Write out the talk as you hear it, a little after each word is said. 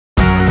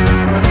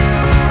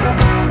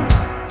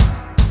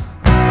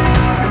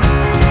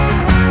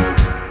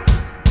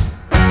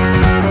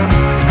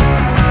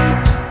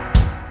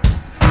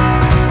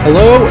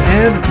Hello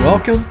and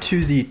welcome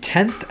to the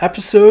 10th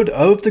episode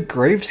of the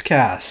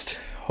Gravescast.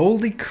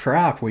 Holy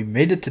crap, we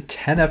made it to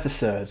 10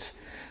 episodes.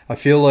 I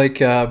feel like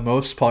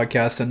most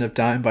podcasts end up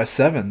dying by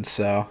 7,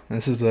 so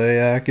this is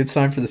a good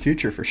sign for the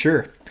future for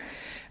sure.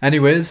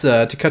 Anyways,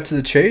 to cut to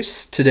the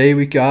chase, today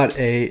we got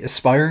a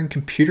aspiring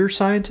computer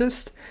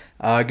scientist,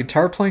 a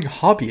guitar-playing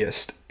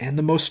hobbyist, and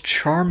the most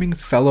charming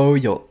fellow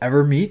you'll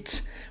ever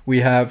meet.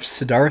 We have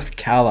Siddharth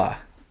Kalla.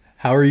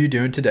 How are you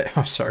doing today?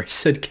 Oh, sorry,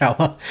 Sid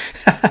Kalla.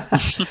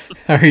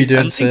 How are you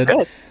doing, Sid?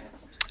 Good.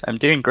 I'm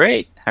doing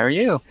great. How are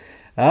you?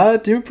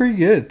 Doing pretty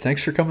good.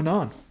 Thanks for coming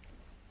on.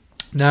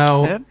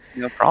 Now, Yeah,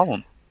 no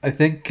problem. I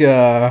think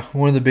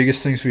one of the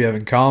biggest things we have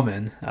in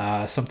common,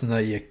 something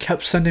that you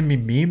kept sending me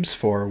memes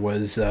for,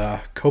 was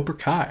Cobra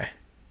Kai.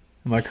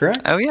 Am I correct?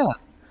 Oh, yeah.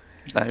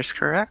 That is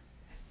correct.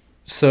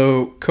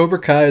 So, Cobra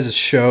Kai is a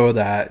show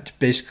that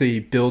basically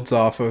builds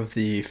off of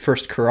the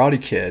first Karate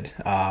Kid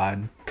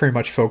and pretty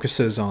much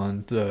focuses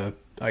on the,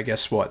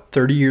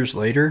 30 years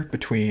later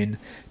between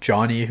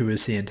Johnny, who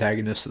is the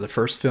antagonist of the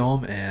first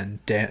film,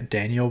 and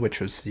Daniel, which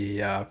was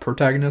the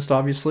protagonist,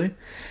 obviously.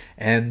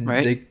 And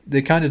Right.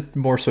 they kind of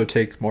more so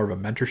take more of a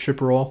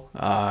mentorship role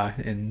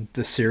in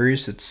the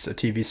series. It's a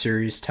TV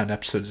series, 10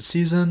 episodes a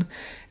season,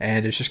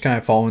 and it's just kind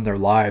of following their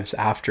lives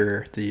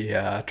after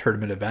the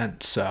tournament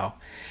event. So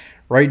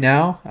right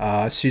now,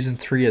 season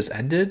 3 has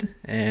ended,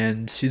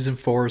 and season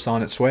 4 is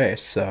on its way.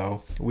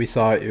 So we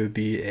thought it would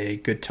be a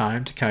good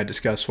time to kind of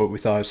discuss what we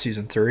thought of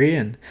season 3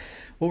 and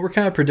what we're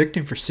kind of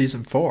predicting for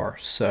season 4.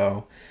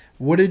 So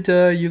what did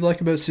you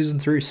like about season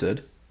 3,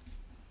 Sid?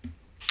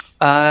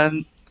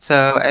 I'd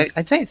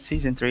say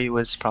season 3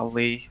 was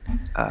probably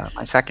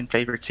my second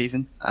favorite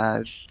season.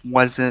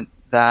 Wasn't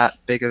that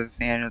big of a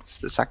fan of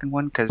the second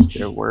one because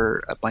there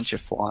were a bunch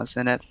of flaws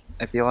in it,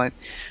 I feel like.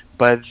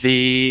 But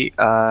the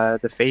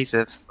phase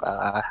of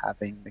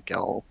having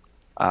Miguel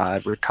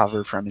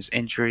recover from his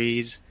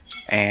injuries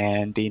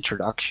and the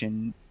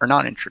introduction, or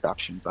not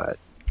introduction, but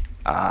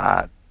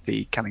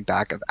the coming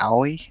back of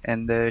Ali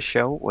in the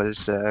show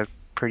was a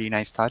pretty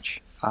nice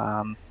touch.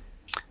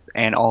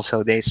 And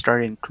also, they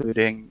started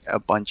including a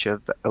bunch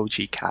of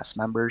OG cast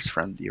members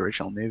from the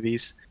original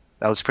movies.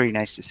 That was pretty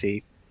nice to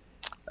see.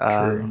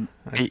 True.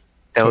 I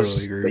That totally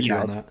was, agree with you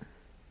on that.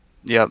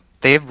 yeah,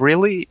 they've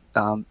really,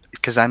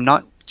 because I'm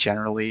not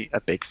generally a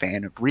big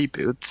fan of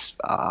reboots,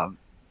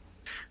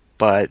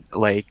 but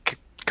like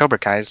Cobra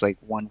Kai is like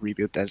one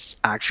reboot that's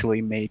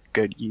actually made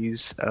good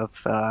use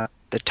of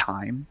the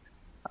time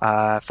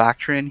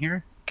factor in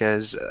here,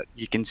 because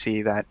you can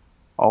see that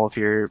all of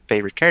your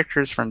favorite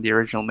characters from the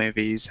original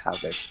movies, how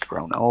they've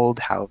grown old,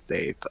 how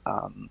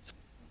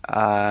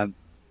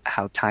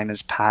time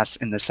has passed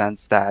in the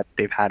sense that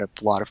they've had a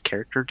lot of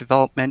character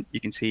development. You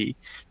can see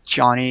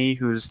Johnny,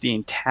 who's the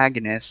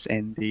antagonist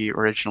in the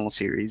original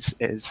series,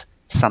 is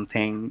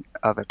something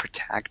of a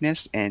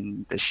protagonist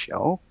in the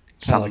show.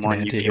 Kind of like an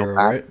Someone you feel anti-hero,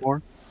 bad right?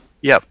 for.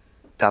 Yep,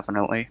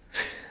 definitely.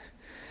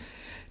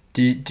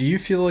 Do you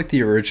feel like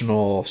the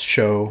original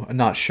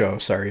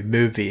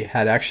movie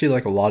had actually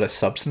like a lot of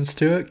substance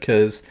to it?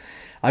 Because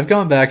I've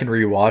gone back and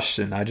rewatched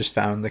it and I just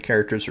found the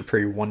characters are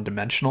pretty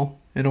one-dimensional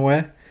in a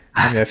way.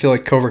 I mean, I feel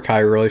like Cobra Kai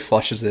really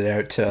fleshes it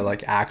out to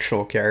like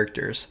actual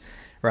characters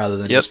rather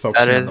than Yep, just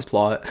that focusing on the is.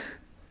 plot.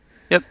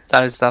 Yep,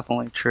 that is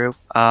definitely true.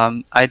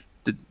 I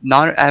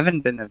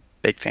haven't been a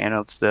big fan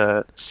of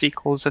the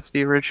sequels of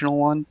the original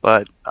one,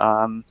 but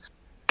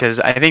because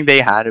I think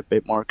they had a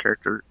bit more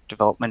character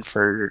development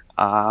for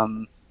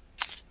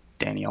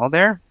Danielle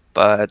there,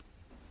 but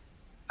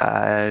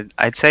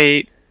I'd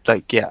say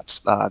like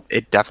yes,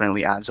 it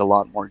definitely adds a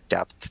lot more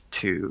depth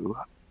to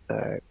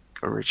the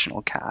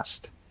original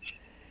cast.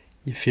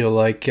 You feel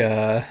like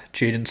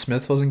Jaden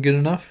Smith wasn't good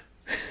enough?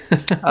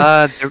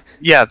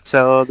 Yeah,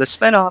 so the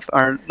spin-off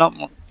are not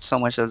so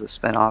much as a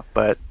spin-off,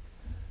 but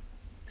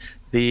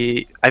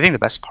I think the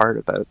best part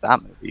about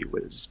that movie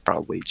was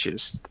probably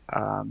just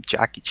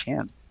Jackie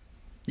Chan,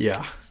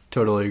 Yeah,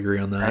 totally agree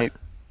on that.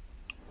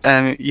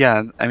 right?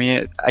 Yeah, I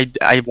mean,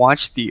 I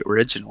watched the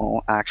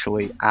original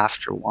actually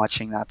after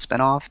watching that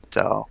spinoff,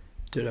 so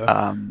Ditto.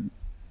 um,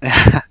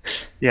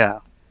 yeah,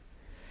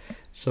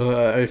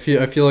 So I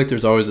feel like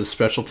there's always a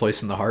special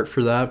place in the heart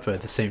for that, but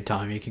at the same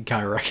time, you can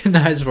kind of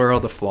recognize where all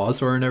the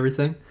flaws were and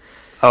everything.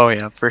 oh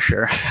yeah, for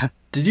sure.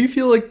 Did you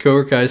feel like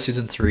Cobra Kai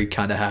season 3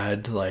 kind of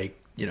had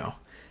like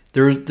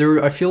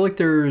there? I feel like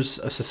there's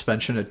a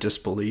suspension of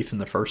disbelief in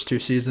the first two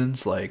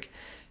seasons. Like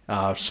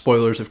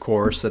spoilers, of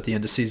course. At the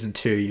end of season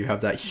 2, you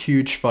have that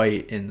huge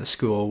fight in the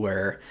school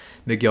where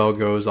Miguel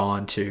goes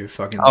on to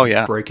fucking Oh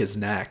yeah, break his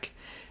neck.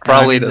 And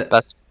I probably mean, the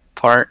best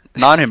part,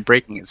 not him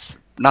breaking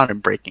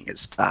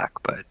his back,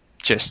 but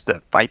just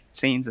the fight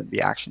scenes and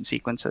the action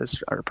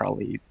sequences are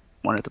probably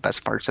one of the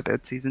best parts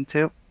about season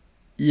two.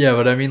 yeah,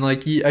 but I mean,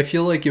 like, I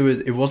feel like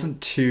it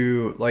wasn't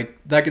too like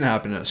that can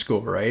happen at a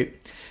school, right?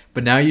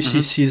 But now you see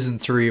Hmm. season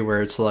 3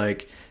 where it's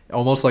like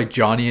almost like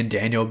Johnny and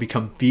Daniel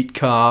become beat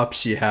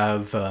cops. You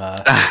have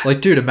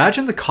like, dude,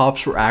 imagine the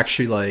cops were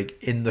actually like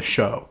in the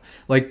show.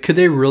 Like, could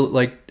they really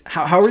like?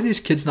 how are these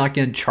kids not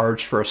getting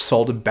charged for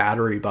assault and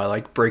battery by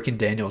like breaking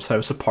Daniel's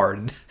house apart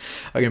and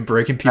again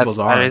breaking people's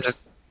That is arms?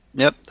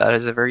 yep, that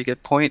is a very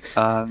good point.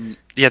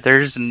 Yeah, there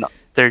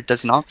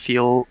does not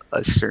feel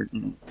a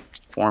certain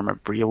form of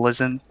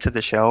realism to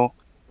the show.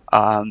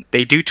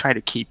 They do try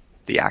to keep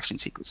the action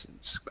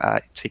sequences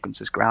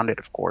grounded,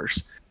 of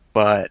course,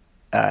 but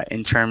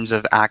in terms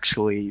of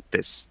actually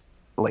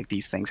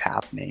these things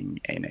happening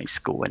in a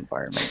school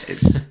environment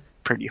is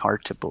pretty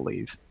hard to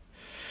believe.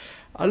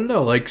 I don't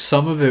know, like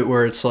some of it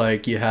where it's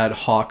like you had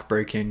Hawk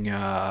breaking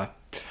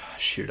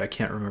shoot, I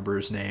can't remember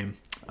his name.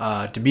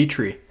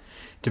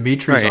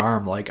 Dimitri's Right.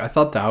 arm. Like I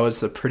thought that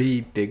was a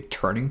pretty big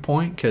turning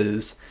point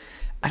because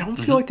I don't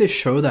feel Hmm. like they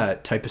show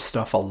that type of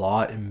stuff a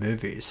lot in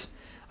movies.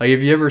 Like,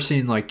 have you ever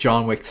seen like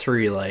John Wick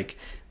 3? Like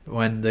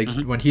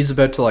Hmm. when he's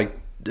about to like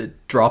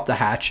drop the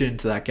hatchet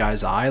into that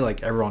guy's eye,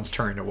 like everyone's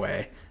turning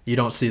away. You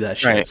don't see that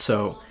shit. Right.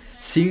 So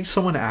seeing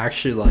someone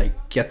actually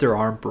like get their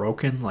arm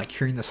broken, like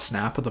hearing the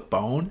snap of the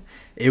bone,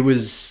 it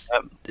was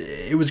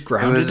It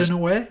grounded was in a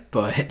way,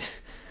 but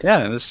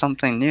Yeah, it was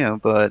something new,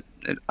 but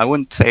I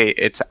wouldn't say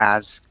it's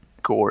as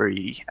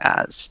gory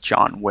as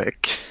John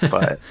Wick,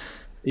 but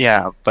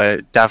yeah,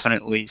 but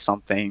definitely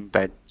something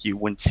that you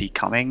wouldn't see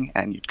coming,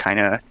 and you'd kind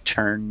of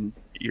turn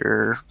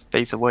your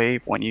face away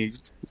when you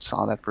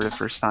saw that for the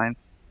first time.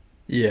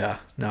 yeah,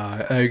 no,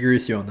 I agree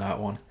with you on that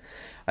one.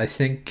 I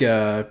think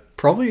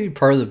probably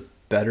part of the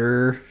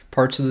better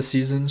parts of the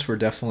seasons were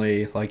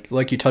definitely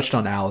like you touched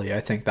on Ali.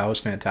 I think that was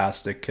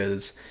fantastic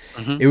because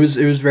Hmm. it was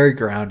very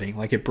grounding.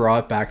 Like it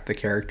brought back the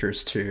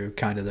characters to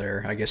kind of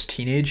their I guess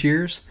teenage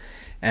years,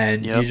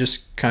 and you Yep.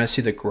 just kind of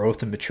see the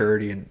growth and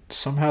maturity, and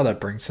somehow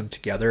that brings them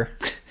together.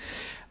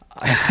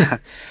 I,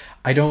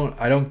 I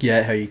don't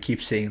get how you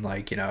keep seeing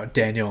like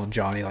Daniel and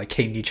Johnny like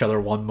hating each other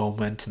one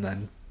moment and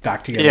then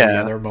back together the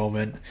Yeah. other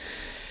moment,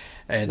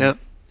 and Yep.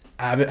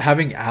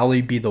 having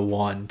Ali be the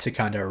one to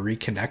kind of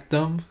reconnect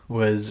them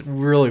was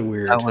really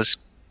That weird. was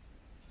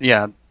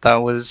Yeah, that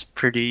was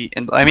pretty.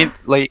 And I mean,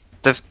 like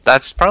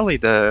that's probably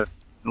the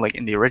like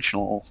in the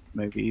original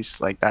movies,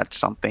 like that's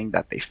something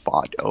that they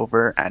fought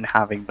over, and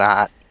having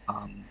that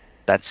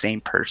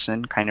same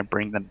person kind of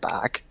bring them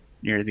back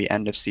near the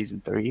end of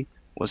season three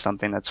was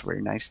something that's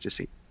very nice to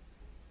see.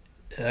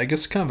 I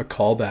guess kind of a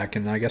callback,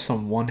 and I guess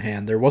on one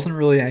hand there wasn't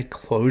really any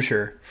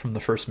closure from the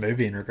first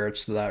movie in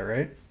regards to that,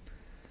 right?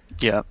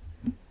 Yeah.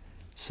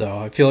 So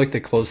I feel like they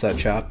closed that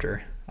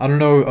chapter. I don't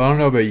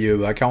know about you,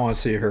 but I kind of want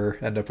to see her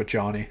end up with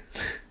Johnny.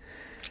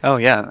 Oh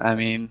yeah. I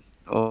mean,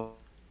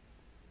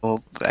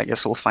 I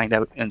guess we'll find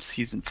out in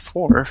season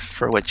four,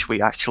 for which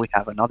we actually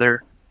have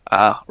another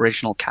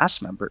original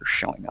cast member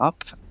showing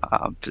up.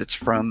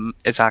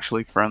 It's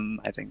actually from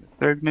I think the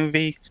third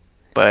movie,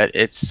 but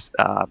it's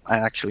I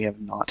actually have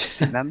not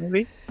seen that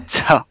movie,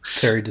 so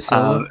Terry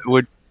DeSilva.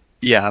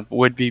 it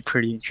would be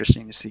pretty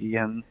interesting to see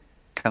him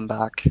come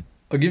back.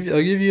 I'll give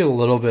you a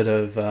little bit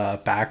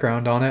of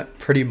background on it.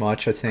 Pretty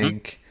much, I Mhm.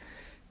 think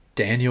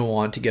Daniel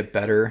wanted to get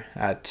better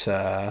at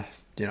I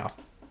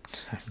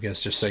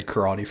guess just say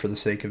karate for the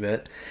sake of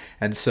it.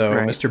 And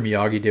so Right. Mr.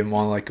 Miyagi didn't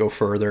want to like go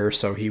further,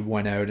 so he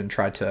went out and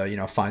tried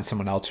to, find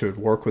someone else who would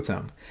work with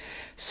him.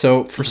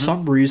 So for Hmm.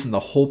 some reason the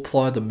whole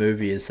plot of the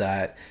movie is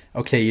that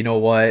okay, you know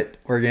what?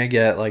 We're going to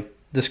get like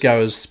this guy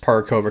was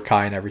part of Cobra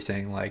Kai and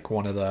everything, like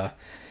one of the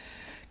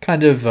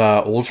kind of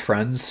old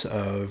friends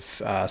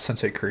of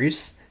Sensei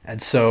Kreese.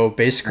 And so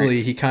Right.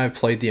 basically, he kind of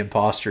played the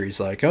imposter.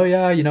 He's like, "Oh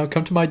yeah,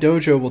 come to my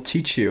dojo. We'll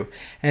teach you."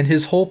 And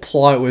his whole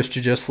plot was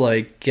to just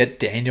like get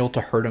Daniel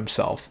to hurt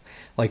himself.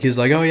 Like he's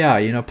like, "Oh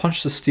yeah,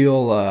 punch the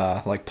steel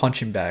like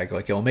punching bag.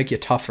 Like it'll make you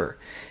tougher."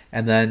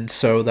 And then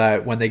so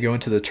that when they go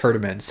into the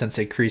tournament,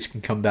 Sensei Kreese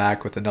can come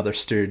back with another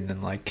student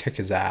and like kick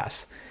his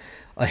ass.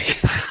 Like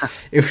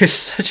it was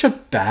such a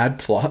bad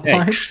plot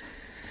line. Thanks.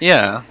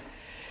 Yeah.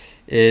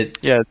 It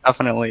Yeah.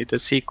 Definitely, the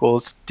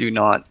sequels do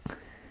not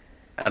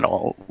at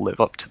all live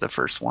up to the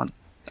first one,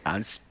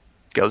 as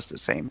goes the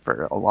same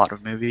for a lot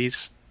of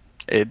movies.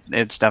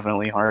 It's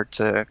definitely hard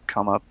to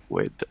come up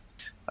with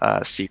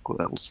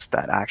sequels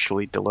that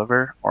actually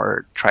deliver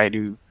or try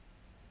to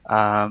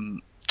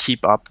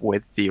keep up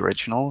with the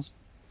originals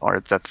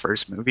or the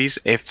first movies.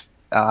 If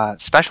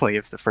especially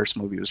if the first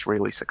movie was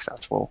really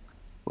successful,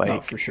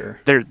 oh like for sure.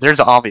 there's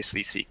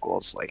obviously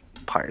sequels like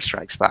Empire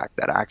Strikes Back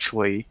that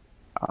actually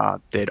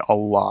did a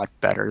lot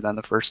better than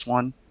the first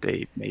one.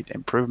 They made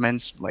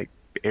improvements, like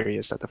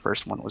areas that the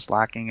first one was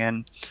lacking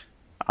in.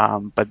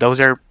 But those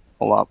are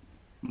a lot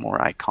more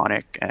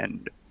iconic,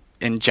 and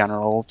in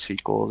general,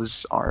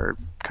 sequels are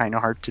kind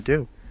of hard to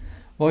do.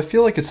 Well, I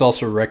feel like it's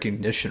also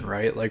recognition,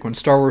 right? Like when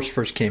Star Wars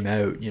first came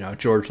out,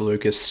 George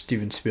Lucas,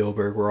 Steven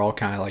Spielberg were all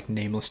kind of like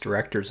nameless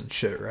directors and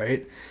shit,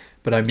 right?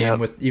 But I mean, Yep.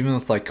 with even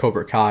with like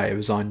Cobra Kai, it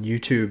was on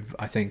YouTube,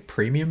 I think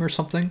Premium or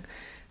something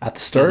at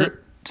the Hmm.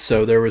 start,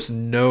 so there was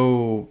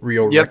no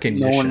real Yep.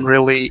 No one recognition.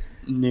 really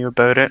knew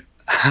about it.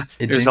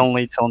 It It was didn't.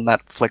 only till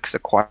Netflix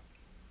acquired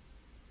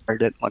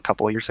it a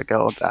couple of years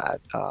ago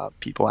that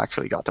people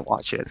actually got to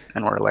watch it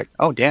and were like,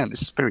 "Oh, damn,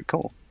 this is pretty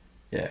cool."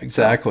 Yeah,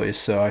 So exactly.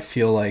 So I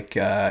feel like,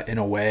 in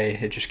a way,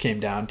 it just came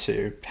down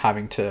to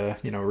having to,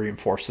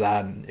 reinforce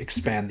that and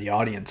expand the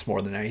audience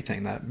more than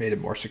anything that made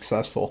it more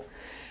successful.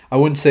 I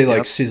wouldn't say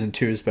like yep. season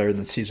two is better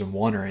than season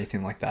one or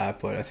anything like that,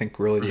 but I think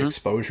really the Hmm.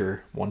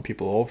 exposure won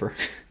people over.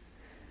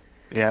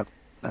 Yep.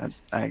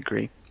 I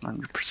agree,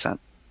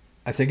 100%.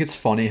 I think it's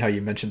funny how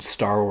you mentioned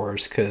Star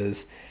Wars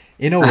because,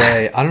 in a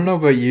way, I don't know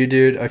about you,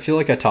 dude. I feel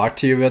like I talked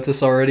to you about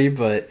this already,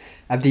 but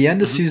at the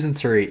end of Hmm. season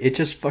three, it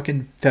just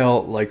fucking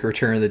felt like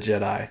Return of the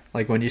Jedi.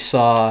 Like when you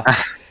saw,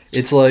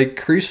 it's like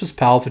Kreese was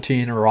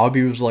Palpatine,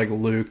 Robbie was like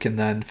Luke, and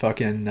then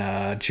fucking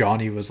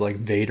Johnny was like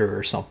Vader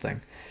or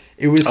something.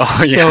 It was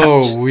Oh yeah,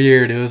 so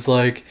weird. It was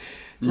like,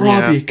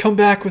 yeah, Robbie, come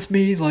back with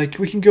me. Like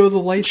we can go to the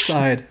light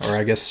side, or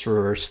I guess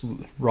reverse.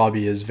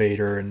 Robbie is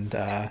Vader, and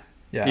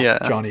yeah, yeah.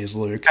 Johnny is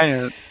Luke. Kind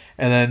of.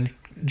 And then,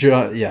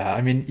 yeah,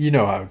 I mean, you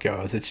know how it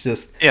goes. It's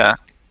just Yeah.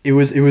 it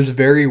was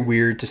very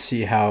weird to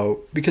see how,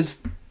 because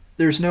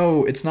there's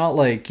no, it's not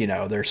like,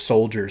 they're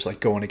soldiers like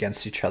going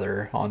against each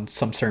other on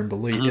some certain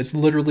belief. Hmm. It's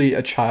literally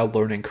a child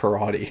learning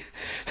karate.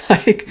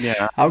 Like,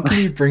 Yeah. how can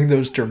you bring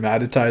those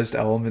dramatized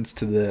elements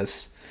to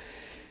this?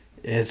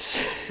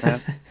 It's Yeah.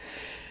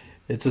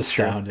 it's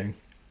True. astounding.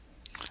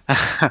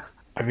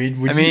 I mean,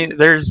 would I you? mean,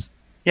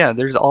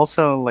 there's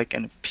also like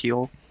an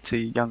appeal to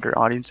younger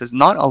audiences.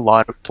 Not a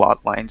lot of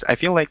plot lines. I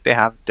feel like they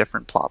have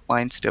different plot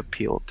lines to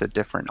appeal to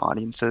different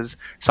audiences.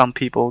 Some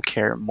people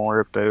care more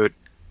about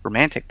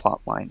romantic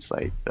plot lines,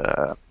 like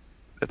the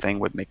thing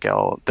with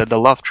Miguel, the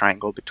love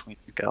triangle between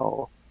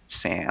Miguel,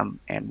 Sam,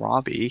 and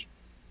Robbie.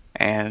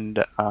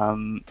 And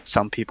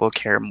some people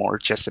care more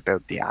just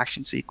about the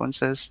action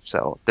sequences.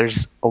 So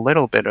there's a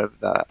little bit of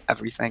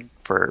everything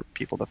for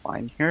people to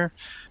find here.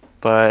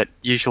 But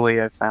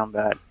usually I found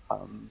that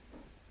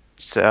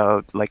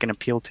so like an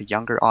appeal to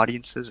younger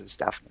audiences is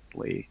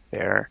definitely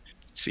there.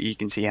 So you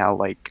can see how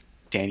like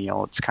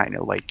Daniel, it's kind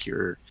of like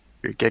your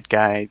good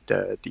guy,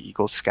 the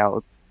Eagle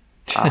Scout,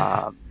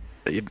 um,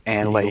 The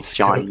and Eagle like Scout.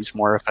 Johnny's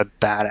more of a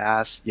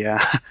badass.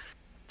 Yeah,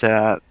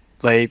 the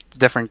like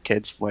different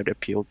kids would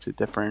appeal to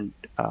different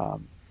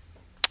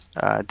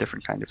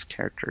kind of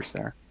characters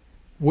there.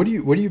 What do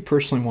you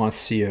personally want to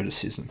see out of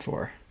season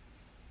four?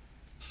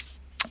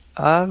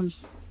 Um,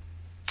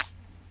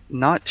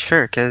 Not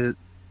sure because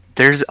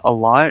there's a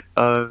lot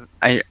of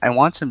I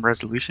want some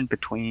resolution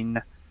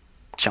between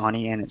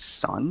Johnny and his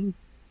son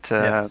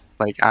Yeah. to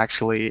like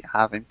actually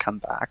have him come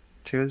back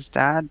to his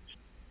dad.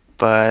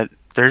 But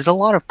there's a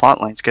lot of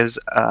plot lines because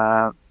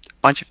a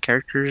bunch of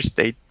characters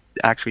they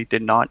actually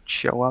did not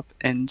show up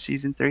in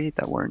season three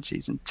that were in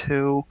season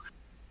two.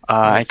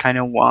 I Right. kind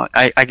of want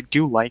I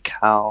do like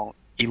how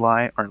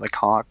Eli or like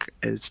Hawk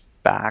is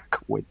back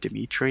with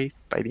Dimitri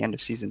by the end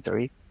of season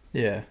three.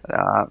 Yeah.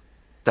 Uh,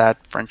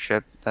 that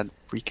friendship that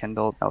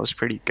rekindled that was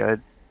pretty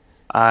good.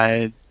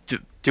 I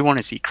do want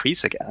to see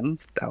Kreese again.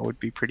 That would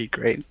be pretty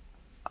great.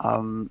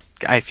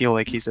 I feel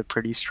like he's a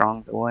pretty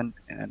strong villain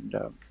and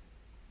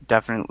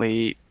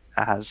definitely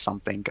has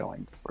something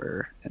going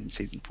for in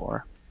season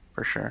four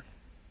for sure.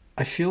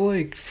 I feel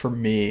like for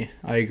me,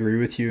 I agree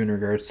with you in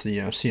regards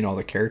to seeing all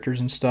the characters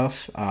and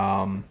stuff.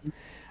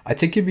 I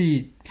think it'd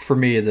be for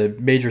me the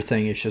major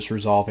thing is just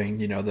resolving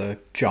the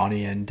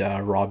Johnny and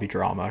Robbie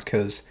drama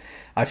because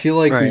I feel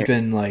like we've Right.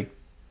 been like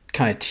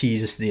kind of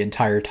teased the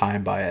entire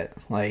time by it.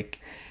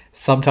 Like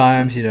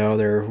sometimes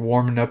they're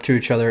warming up to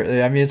each other.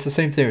 I mean it's the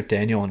same thing with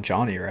Daniel and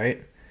Johnny,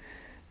 right?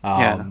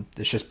 Yeah.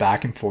 It's just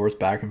back and forth,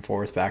 back and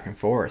forth, back and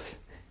forth.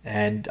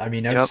 And I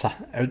mean Yep.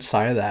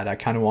 outside of that, I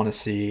kind of want to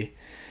see.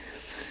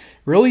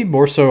 Really,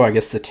 more so, I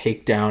guess, the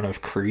takedown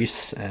of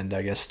Kreese and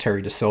I guess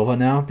Terry DeSilva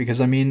now, because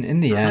I mean, in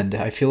the Hmm. end,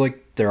 I feel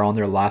like they're on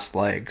their last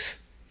legs.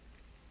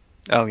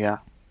 Oh yeah.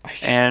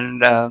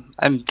 And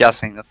I'm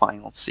guessing the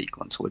final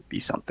sequence would be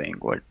something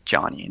with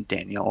Johnny and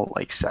Daniel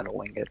like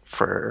settling it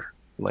for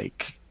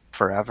like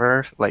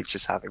forever, like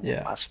just having one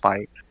Yeah, last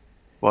fight.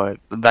 But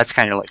that's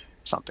kind of like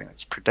something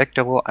that's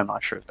predictable. I'm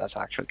not sure if that's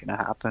actually going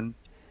to happen.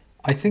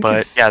 I think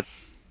But if yeah,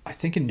 I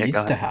think it yeah, go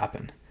needs to ahead.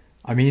 happen.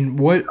 I mean,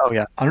 what Oh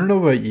yeah, I don't know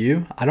about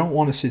you, I don't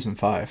want a season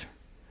five.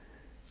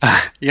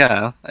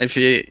 yeah. If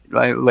you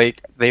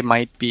like, they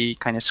might be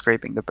kind of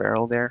scraping the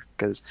barrel there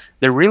because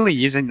they're really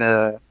using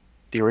the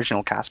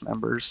original cast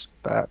members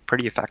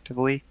pretty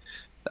effectively.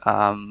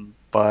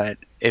 But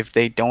if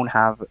they don't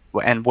have,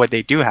 and what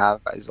they do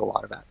have is a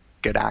lot of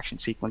good action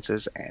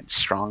sequences and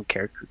strong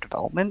character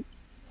development,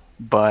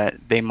 but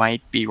they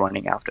might be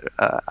running out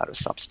of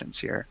substance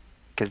here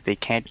because they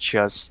can't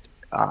just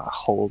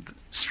hold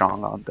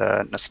strong on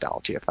the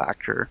nostalgia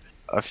factor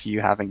of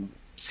you having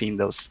seen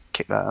those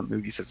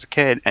movies as a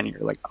kid and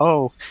you're like,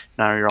 oh,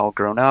 now you're all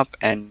grown up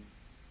and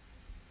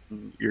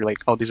you're like,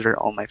 oh, these are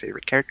all my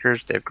favorite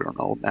characters. They've grown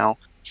old now,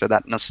 so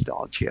that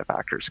nostalgia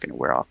factor is going to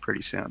wear off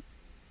pretty soon.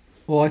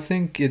 Well, I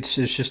think it's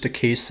just a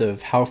case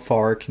of how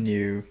far can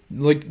you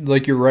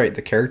like you're right.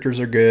 The characters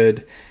are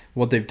good.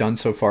 What they've done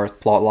so far,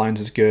 plot lines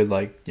is good.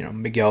 Like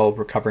Miguel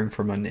recovering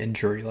from an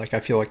injury. Like I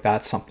feel like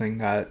that's something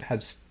that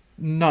has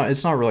not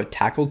it's not really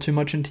tackled too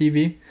much in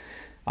TV.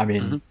 I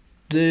Hmm. mean,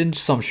 in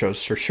some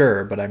shows for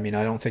sure, but I mean,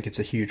 I don't think it's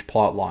a huge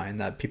plot line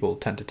that people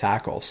tend to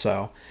tackle.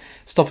 So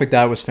stuff like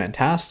that was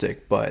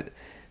fantastic, but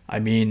I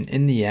mean,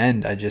 in the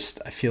end, I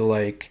feel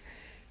like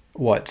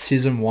what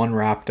season one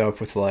wrapped up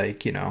with,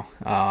 like,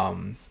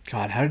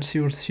 God, how did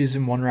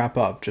season one wrap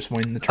up? Just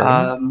winning the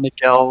tournament?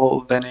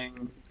 Miguel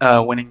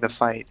winning the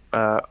fight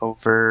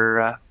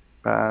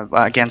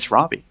against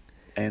Robbie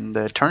in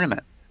the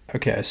tournament.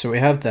 Okay, so we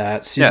have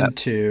that. Yeah. Season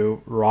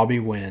two, Robbie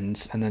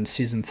wins, and then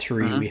season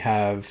 3, hmm we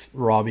have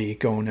Robbie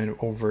going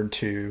over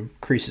to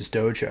Kreese's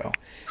dojo.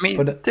 I mean,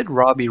 But did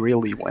Robbie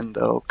really win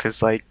though?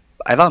 Because like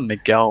I thought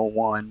Miguel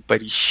won,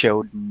 but he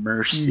showed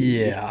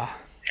mercy, yeah,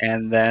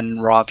 and then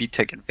Robbie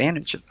took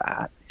advantage of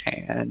that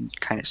and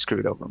kind of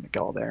screwed over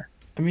Miguel there.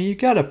 I mean, you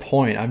got a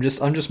point. I'm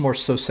just more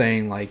so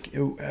saying, like,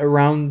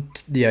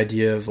 around the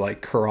idea of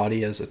like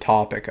karate as a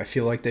topic. I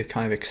feel like they've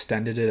kind of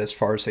extended it as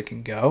far as they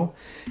can go,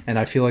 and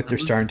I feel like they're hmm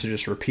starting to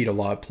just repeat a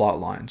lot of plot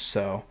lines.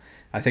 So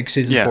I think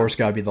season Yeah, four's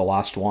got to be the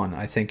last one.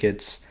 I think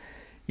it's,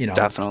 you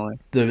know, definitely.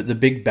 the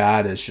big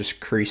bad is just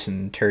Kreese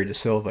and Terry Da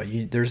Silva.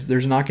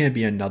 There's not going to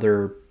be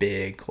another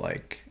big,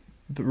 like,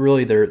 but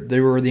really they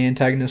were the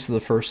antagonists of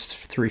the first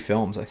 3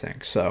 films, I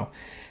think. So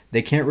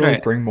they can't really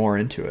Right. bring more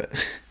into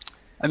it.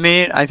 I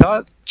mean, I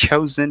thought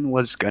Chosen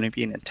was going to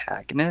be an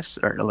antagonist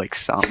or like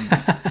some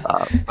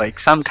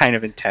kind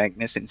of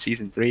antagonist in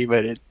season 3,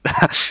 but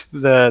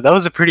that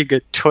was a pretty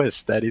good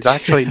twist that he's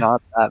actually Yeah.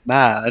 not that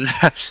mad.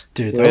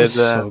 Dude, that was With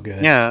so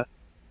good. yeah,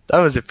 that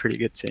was a pretty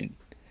good scene.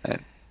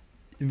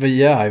 But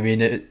yeah, I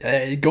mean,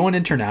 going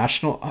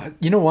international,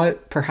 you know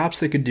what? Perhaps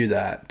they could do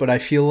that. But I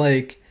feel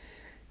like,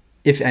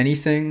 if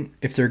anything,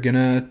 if they're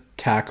gonna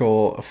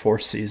tackle a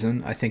fourth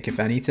season, I think if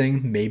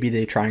anything, maybe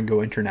they try and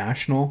go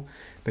international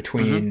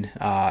hmm between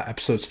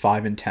episodes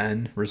 5 and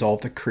 10,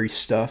 resolve the Kreese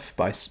stuff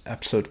by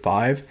episode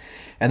 5,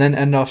 and then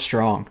end off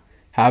strong.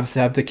 Have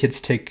the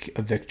kids take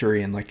a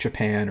victory in like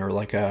Japan or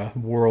like a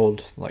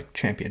world like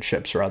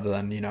championships rather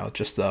than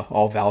just the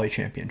All Valley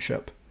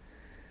Championship.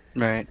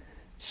 Right.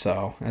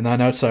 So, and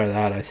then outside of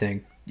that, I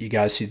think you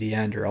guys see the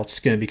end, or else it's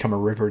gonna become a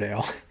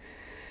Riverdale.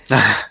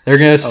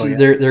 Oh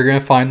yeah. They're gonna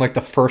find like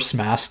the first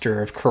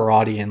master of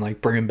karate and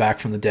like bring him back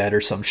from the dead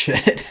or some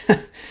shit.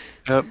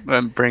 Yep,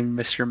 and bring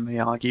Mr.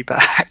 Miyagi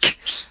back.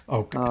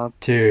 Oh, Uh,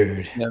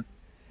 dude. yeah,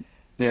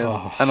 yeah.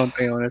 I Oh, don't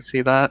think I want to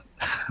see that.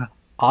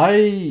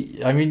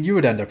 I mean, you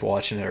would end up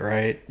watching it,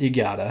 right? You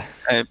gotta.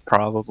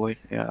 Probably,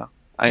 yeah.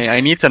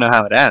 I need to know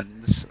how it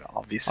ends,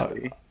 I,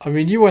 obviously. I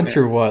mean, you went Yeah.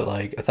 through what,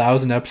 like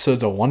 1,000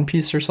 episodes of One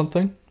Piece or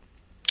something?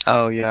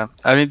 Oh yeah.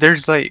 I mean,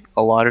 there's like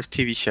a lot of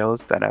TV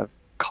shows that I've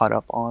caught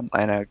up on,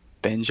 and I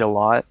binge a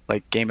lot.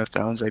 Like Game of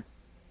Thrones.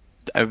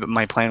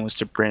 My plan was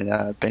to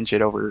binge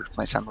it over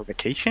my summer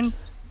vacation,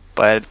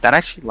 but that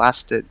actually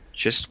lasted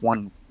just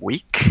 1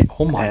 week,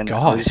 Oh my and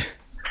god.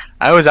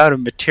 I was out of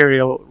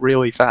material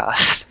really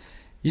fast.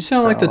 You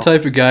sound like the So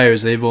type of guy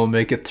who's able to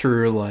make it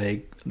through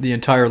like the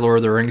entire Lord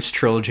of the Rings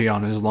trilogy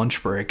on his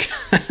lunch break.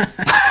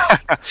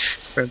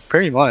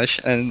 pretty much,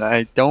 and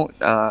I don't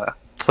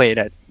play it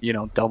at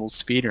double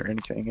speed or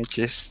anything. It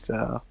just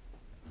yeah,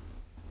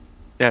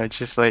 it's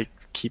just like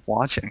keep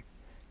watching.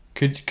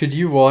 Could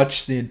you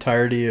watch the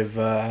entirety of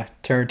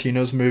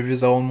Tarantino's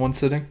movies all in one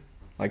sitting?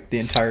 Like the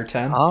entire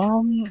 10?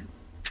 Um,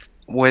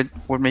 what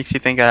makes you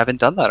think I haven't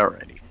done that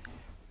already?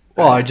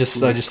 Well, Uh, I just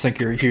think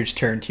you're a huge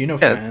Tarantino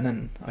yeah, fan,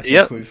 and I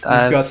think yep, we've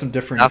got some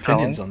different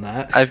opinions definitely. on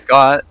that. I've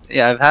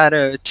had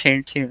a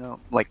Tarantino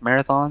like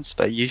marathons,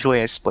 but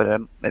usually I split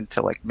them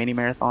into like mini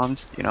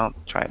marathons.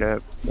 Try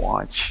to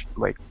watch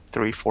like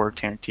 3, 4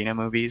 Tarantino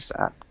movies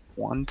at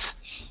once.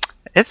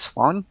 It's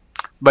fun,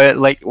 but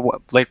like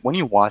when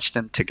you watch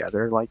them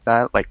together like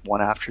that, like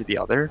one after the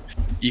other,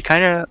 you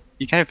kind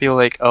of feel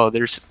like, oh,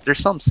 there's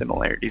some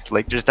similarities.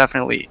 Like there's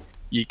definitely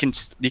you can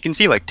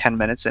see like 10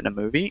 minutes in a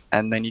movie,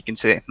 and then you can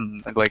say,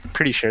 I'm like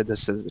pretty sure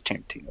this is a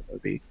Tarantino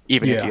movie,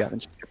 even if you Yeah,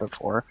 haven't seen it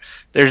before.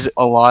 There's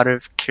a lot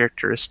of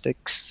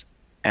characteristics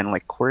and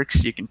like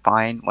quirks you can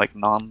find, like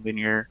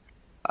non-linear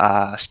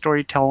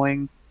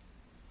storytelling,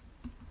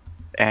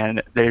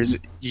 and there's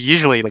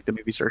usually like the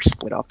movies are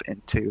split up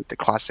into the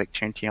classic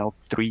Tarantino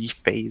 3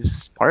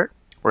 phase part,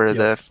 where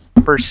yep, the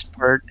first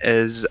part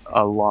is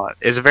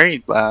a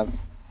very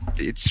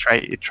it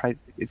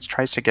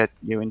tries to get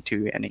you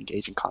into an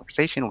engaging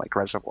conversation like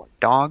Reservoir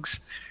Dogs.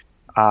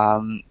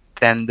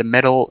 Then the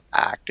middle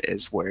act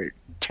is where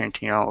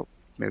Tarantino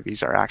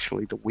movies are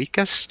actually the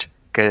weakest,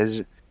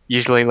 because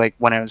usually like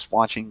when I was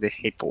watching The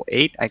Hateful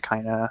Eight, I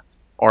kind of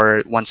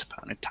or Once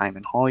Upon a Time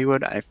in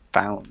Hollywood, I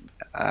found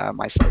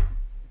myself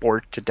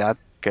bored to death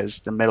because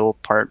the middle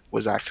part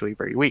was actually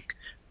very weak.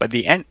 But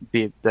the end,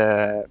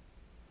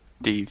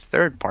 the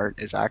third part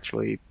is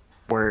actually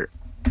where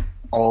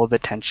all the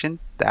tension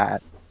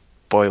that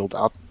boiled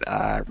up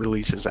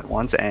releases at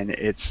once, and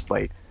it's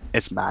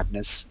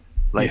madness.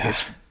 Like yeah,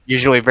 it's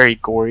usually very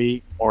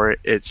gory, or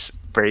it's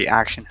very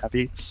action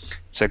heavy.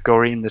 So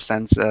gory in the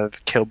sense of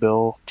Kill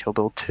Bill, Kill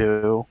Bill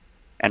 2,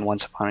 and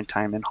Once Upon a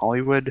Time in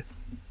Hollywood.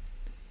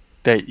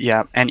 But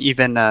yeah, and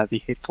even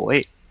The Hateful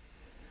Eight.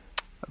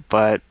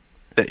 But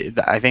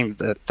I think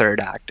the third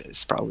act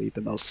is probably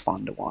the most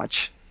fun to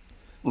watch.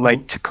 Well,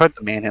 Like, to quote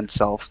the man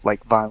himself,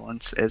 like,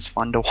 violence is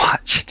fun to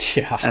watch,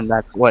 yeah. and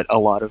that's what a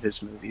lot of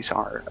his movies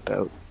are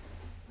about.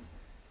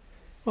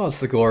 Well, it's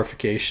the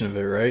glorification of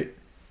it, right?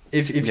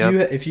 Yep.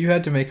 If you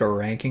had to make a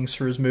rankings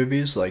for his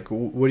movies, like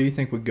what do you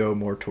think would go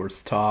more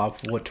towards the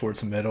top, what towards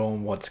the middle,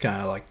 and what's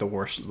kind of like the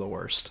worst of the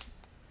worst?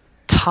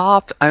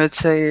 Top, I would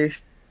say,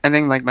 I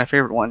think, like, my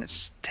favorite one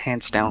is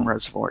hands down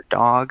Reservoir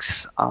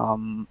Dogs.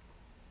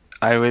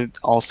 I would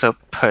also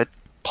put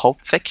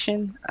Pulp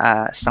Fiction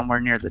somewhere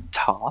near the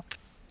top,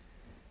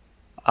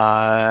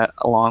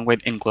 along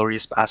with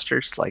Inglorious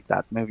Bastards. Like,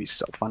 that movie's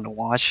so fun to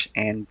watch,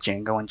 and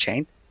Django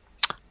Unchained.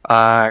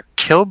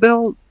 Kill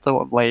Bill,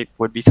 though, like,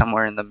 would be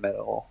somewhere in the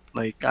middle.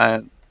 Like,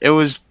 it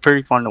was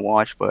pretty fun to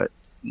watch, but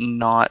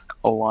not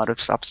a lot of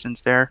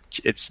substance there.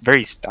 It's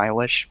very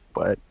stylish,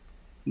 but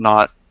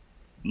not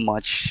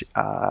much,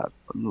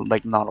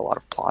 like, not a lot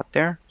of plot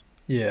there.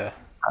 Yeah.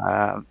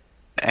 Um,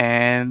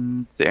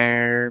 and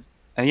there,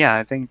 yeah,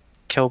 I think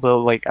Kill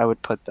Bill, like, I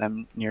would put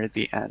them near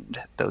the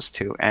end, those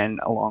two, and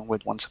along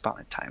with Once Upon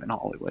a Time in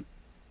Hollywood.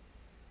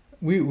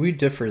 We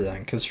differ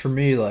then, because for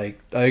me, like,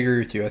 I agree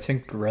with you. I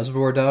think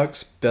Reservoir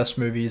Dogs, best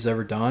movie he's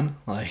ever done.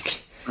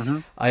 Like,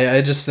 Hmm.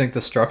 I just think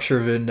the structure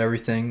of it and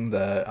everything,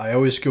 that I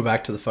always go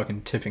back to the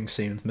fucking tipping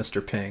scene with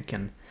Mr. Pink,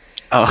 and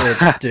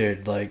it's, Oh,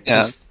 dude, like,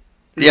 yeah. just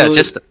Yeah, really,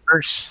 just the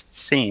first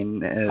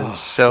scene is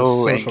the so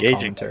social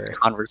engaging with the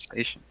commentary.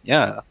 conversation.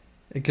 Yeah,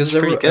 Because it's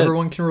pretty good.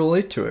 everyone can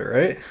relate to it,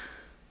 right?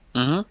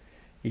 Hmm.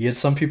 You get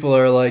some people that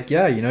are like,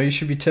 yeah, you know, you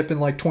should be tipping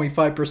like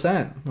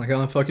 25%, like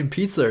on a fucking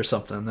pizza or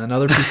something. And then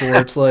other people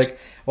where it's like,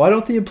 why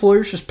don't the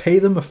employers just pay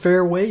them a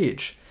fair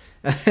wage?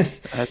 And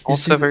It's you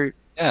see also the, very,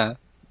 yeah.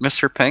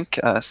 Mr. Pink,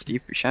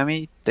 Steve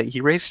Buscemi, that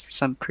he raised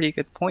some pretty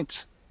good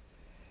points.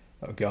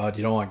 oh god,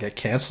 you don't want to get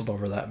canceled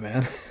over that,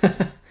 man.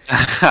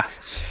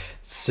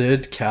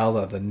 Sid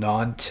Calla, the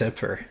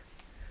non-tipper.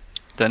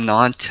 The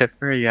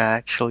non-tipper, yeah,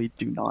 actually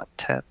do not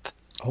tip.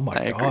 Oh my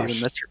I agree with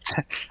gosh. Mr.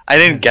 Pink. I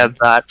Yeah, didn't get dude.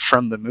 that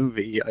from the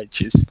movie. I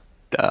just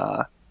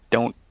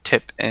don't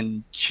tip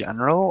in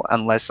general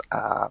unless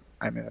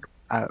I'm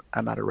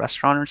at a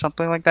restaurant or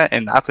something like that.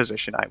 In that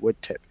position, I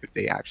would tip if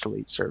they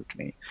actually served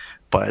me.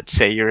 But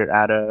say you're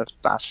at a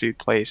fast food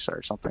place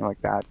or something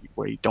like that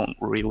where you don't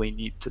really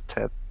need to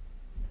tip.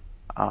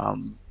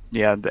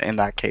 Yeah, in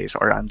that case,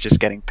 or I'm just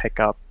getting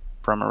pickup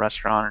from a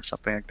restaurant or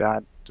something like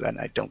that, then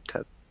I don't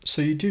tip.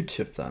 So you do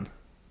tip then?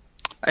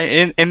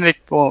 In the,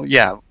 well,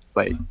 yeah,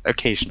 like,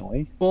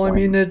 occasionally Well, I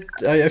mean, when,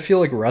 I feel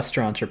like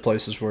restaurants are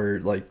places where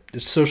like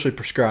it's socially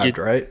you, prescribed,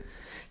 right?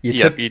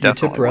 yep, you You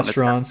tip definitely want to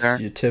tip restaurants,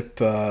 there. you tip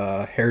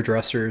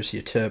hairdressers,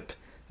 you tip,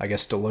 I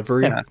guess,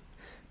 delivery. Yeah,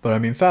 But I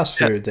mean, fast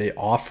yeah, food they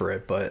offer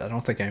it, but I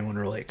don't think anyone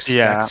really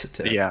yeah, expects a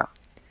tip. yeah,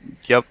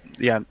 yep,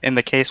 yeah. In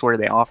the case where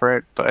they offer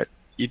it, but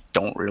you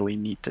don't really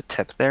need to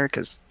tip there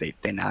because they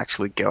didn't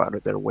actually go out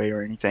of their way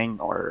or anything,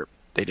 or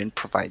they didn't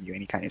provide you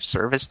any kind of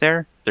service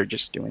there. They're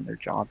just doing their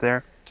job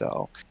there.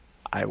 So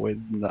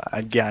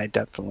yeah, I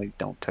definitely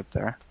don't tip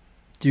there.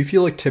 Do you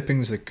feel like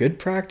tipping is a good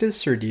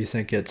practice, or do you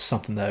think it's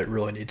something that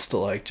really needs to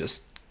like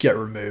just get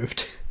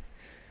removed?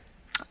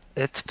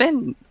 It's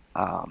been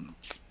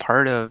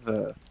part of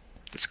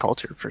this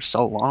culture for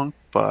so long,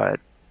 but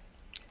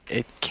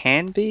it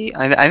can be.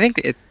 I think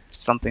it's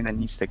something that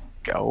needs to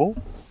go,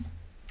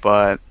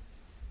 but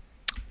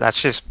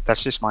that's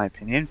just my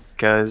opinion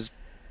because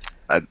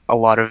a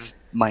lot of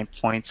my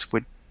points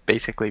would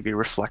basically be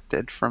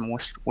reflected from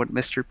what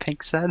Mr.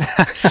 Pink said.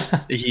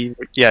 He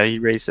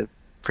raised a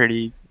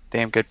pretty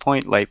damn good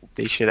point. Like,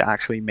 they should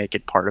actually make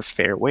it part of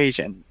fair wage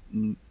and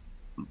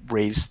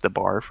raise the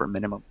bar for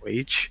minimum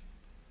wage.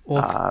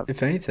 Well, Uh,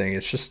 if anything,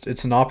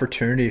 it's an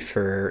opportunity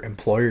for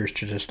employers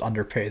to just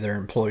underpay their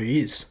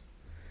employees.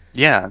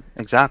 yeah,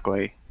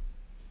 exactly.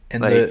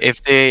 And Like, the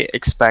if they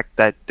expect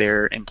that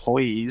their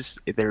employees,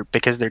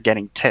 because they're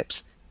getting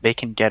tips, they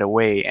can get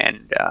away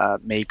and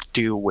make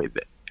do with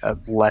a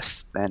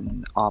less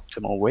than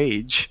optimal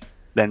wage,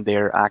 then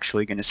they're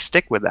actually going to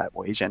stick with that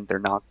wage and they're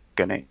not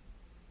going to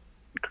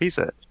increase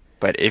it.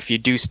 But if you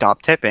do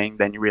stop tipping,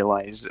 then you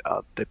realize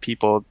the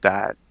people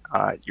that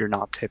you're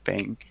not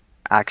tipping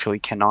actually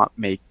cannot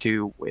make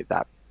do with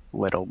that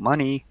little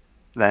money.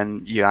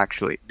 Then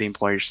the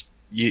employers,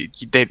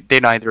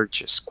 they'd either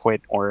just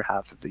quit or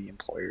have the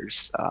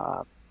employers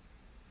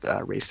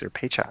raise their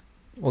paycheck.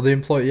 well, the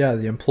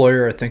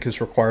employer I think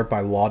is required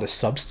by law to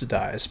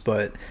subsidize,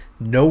 but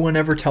no one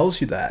ever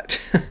tells you that.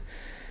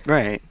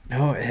 Right.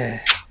 No,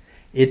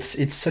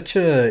 it's such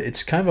a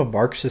it's kind of a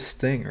Marxist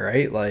thing,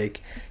 right?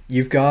 Like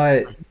you've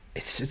got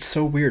it's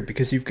so weird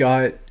because you've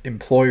got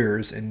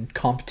employers in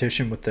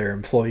competition with their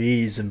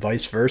employees and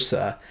vice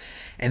versa.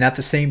 And at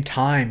the same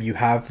time, you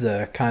have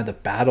the kind of the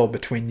battle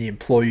between the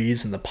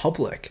employees and the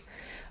public.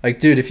 Like,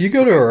 dude, if you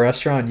go to a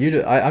restaurant,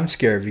 I'm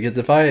scared because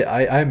if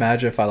I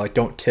imagine if I like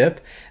don't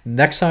tip,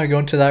 next time I go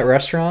into that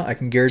restaurant, I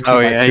can guarantee Oh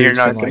my yeah, you're food's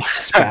been not like gonna.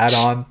 spat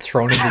on,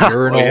 thrown in the Oh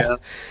urinal. yeah,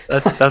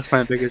 that's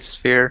my biggest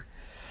fear.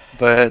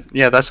 But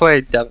yeah, that's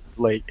why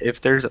like,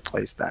 if there's a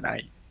place that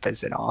I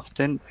visit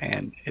often,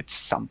 and it's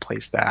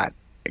someplace that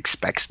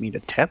expects me to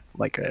tip,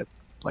 like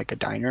a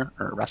diner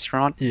or a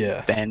restaurant,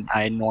 Yeah. then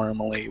I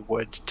normally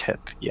would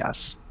tip,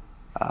 yes.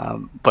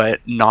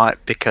 But not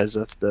because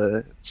of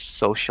the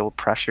social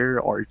pressure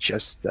or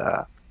just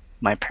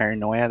my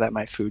paranoia that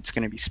my food's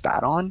going to be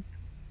spat on,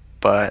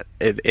 but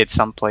it's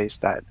someplace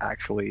that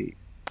actually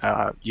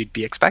you'd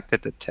be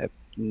expected to tip,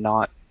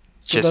 not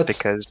So just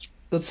because.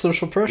 that's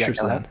social Yeah,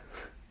 pressures go ahead.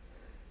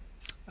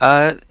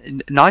 then.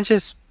 Not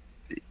just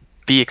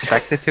be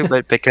expected to,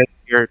 but because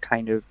you're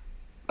kind of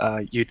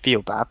you'd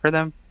feel bad for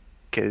them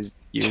because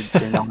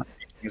they're not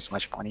making as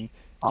much money,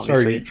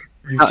 obviously. Sorry,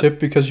 you Uh, tip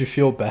because you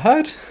feel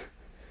bad?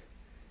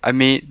 I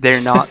mean,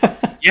 they're not.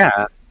 Yeah,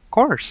 of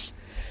course.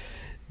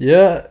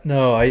 Yeah,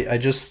 no, I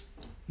just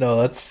no,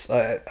 that's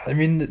I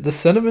mean the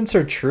sentiments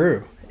are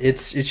true.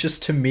 It's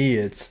just to me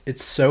it's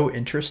so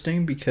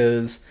interesting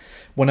because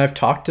when I've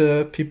talked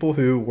to people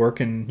who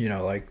work in,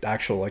 like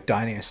actual like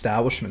dining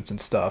establishments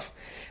and stuff,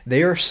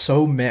 they are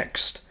so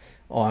mixed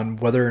on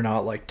whether or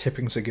not like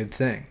tipping's a good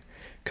thing.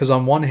 Because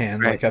on one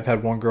hand, Right, like I've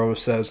had one girl who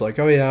says like,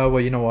 "Oh yeah,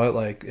 well you know what,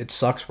 like it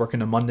sucks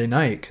working a Monday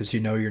night because you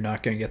know you're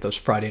not going to get those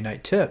Friday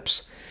night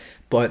tips."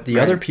 But the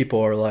other right. people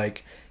are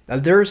like,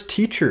 there's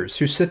teachers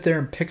who sit there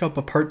and pick up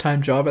a part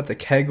time job at the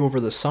keg over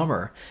the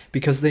summer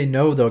because they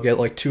know they'll get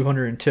like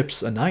 200 in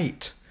tips a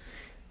night.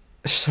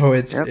 So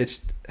Yep,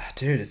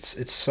 dude,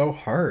 it's so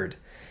hard.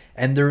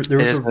 And there it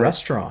was is. a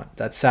restaurant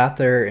that sat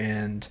there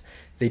and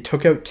they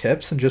took out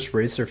tips and just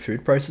raised their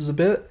food prices a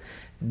bit.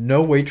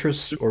 No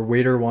waitress or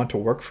waiter want to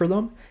work for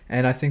them,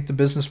 and I think the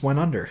business went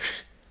under.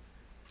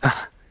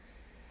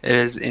 It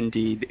is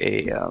indeed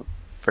a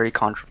very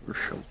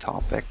controversial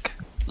topic.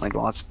 Like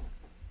lots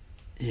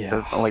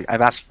Yeah. like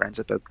I've asked friends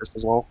about this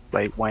as well.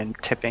 Like when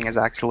tipping has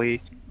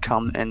actually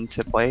come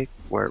into play,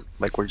 where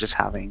like we're just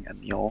having a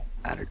meal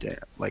at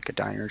like a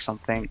diner or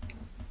something,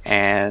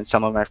 and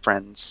some of my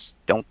friends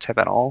don't tip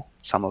at all.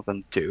 Some of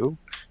them do,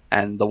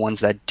 and the ones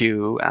that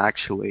do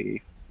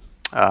actually,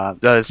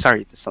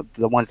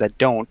 the ones that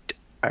don't,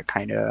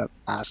 kind of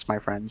ask my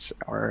friends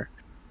or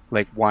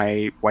like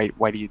why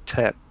do you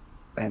tip,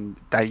 and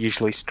that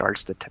usually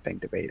starts the tipping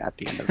debate at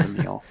the end of the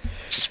meal,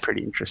 which is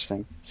pretty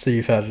interesting. So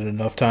you've had it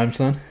enough times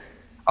then?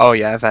 Oh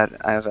yeah, I've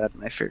had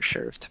my fair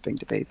share of tipping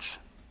debates.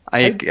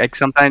 I I like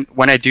sometimes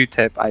when I do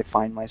tip, I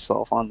find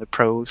myself on the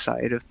pro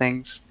side of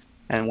things,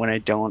 and when I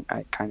don't,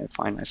 I kind of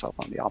find myself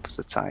on the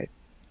opposite side.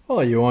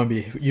 Well, you won't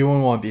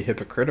want to be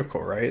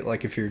hypocritical, right?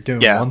 Like if you're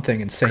doing Yeah, one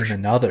thing and for saying sure.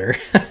 another,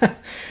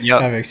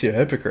 Yep. that makes you a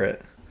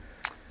hypocrite.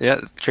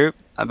 Yeah, true.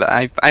 But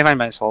I find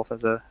myself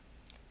as a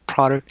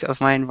product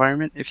of my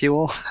environment, if you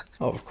will.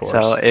 Oh, of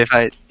So course. if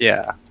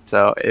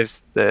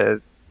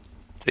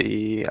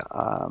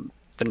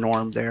the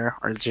norm there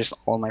are just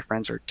all my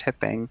friends are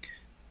tipping,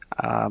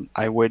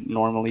 I would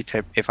normally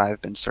tip if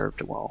I've been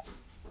served well.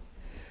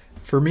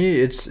 For me,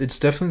 it's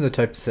definitely the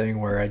type of thing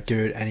where I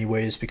do it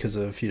anyways because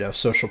of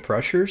social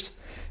pressures.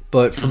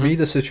 But for Hmm. me,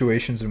 the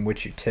situations in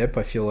which you tip,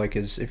 I feel like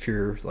is if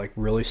you're like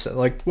really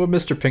like what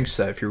Mr. Pink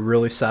said, if you're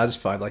really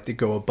satisfied, like to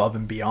go above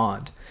and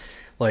beyond.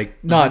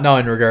 Like Hmm. not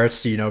in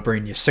regards to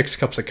bringing you 6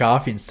 cups of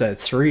coffee instead of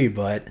three,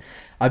 but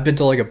I've been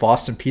to like a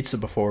Boston Pizza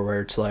before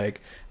where it's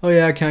like, oh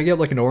yeah, can I get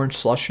like an orange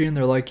slushie? And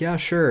they're like, yeah,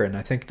 sure. And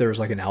I think there was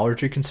like an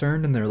allergy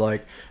concern, and they're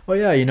like, oh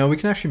yeah, we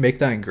can actually make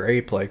that in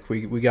grape. Like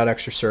we got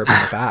extra syrup in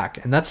the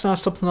back, and that's not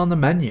something on the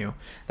menu.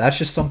 That's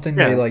just something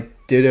they Yeah.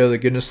 like did out of the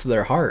goodness of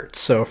their heart.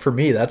 So for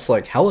me, that's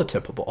like hella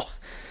tippable.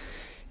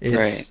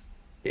 Right. It's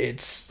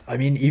it's I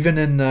mean even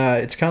in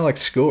it's kind of like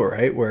school,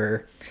 right?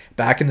 Where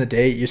back in the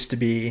day it used to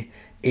be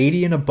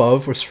 80 and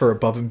above was for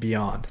above and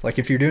beyond. Like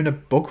if you're doing a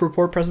book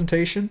report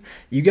presentation,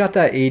 you got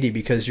that 80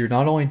 because you're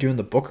not only doing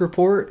the book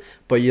report,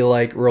 but you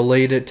like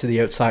relate it to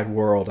the outside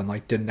world and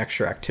like did an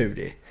extra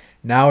activity.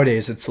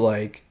 Nowadays it's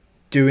like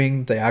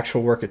doing the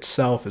actual work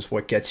itself is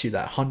what gets you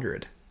that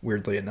 100,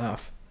 weirdly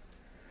enough.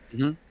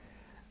 Hmm.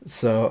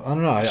 So I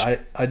don't know.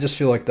 I just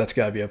feel like that's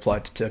got to be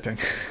applied to tipping.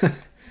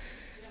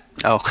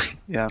 Oh,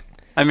 yeah.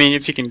 I mean,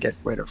 if you can get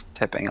rid of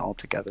tipping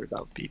altogether, that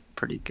would be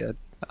pretty good.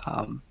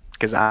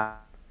 Because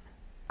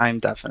I'm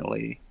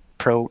definitely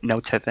pro no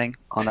tipping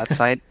on that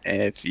side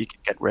if you can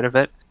get rid of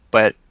it.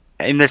 But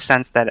in the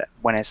sense that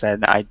when I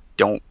said I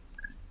don't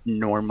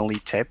normally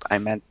tip, I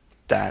meant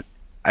that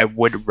I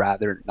would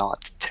rather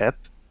not tip.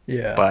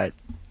 Yeah. But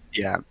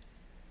yeah,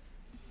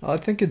 I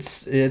think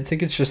it's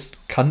just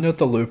cutting out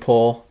the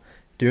loophole,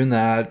 doing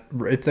that.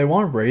 If they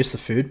want to raise the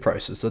food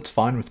prices, that's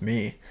fine with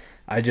me.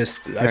 I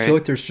feel right.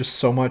 like there's just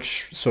so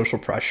much social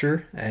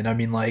pressure, and I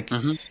mean like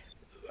Hmm.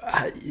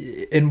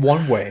 in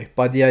one way,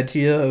 by the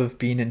idea of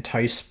being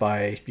enticed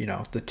by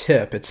the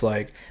tip, it's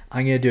like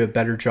I'm gonna do a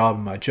better job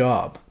in my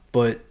job,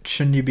 but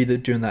shouldn't you be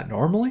doing that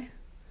normally?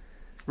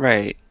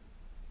 Right.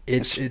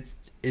 It's It's it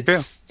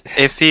true. it's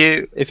If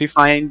you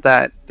find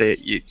that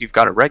you've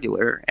got a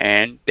regular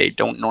and they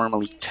don't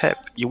normally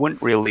tip, you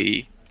wouldn't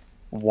really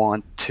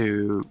want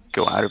to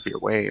go out of your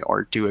way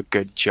or do a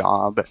good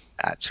job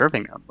at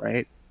serving them,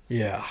 right?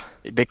 yeah.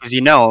 Because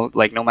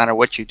like no matter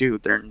what you do,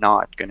 they're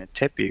not gonna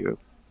tip you.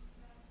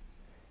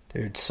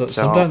 Dude, so So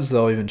sometimes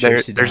they'll even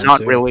chase you there's down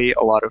not too. really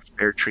a lot of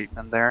fair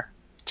treatment there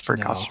for No.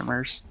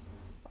 customers.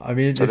 I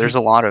mean, So if there's you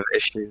a lot of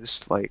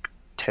issues like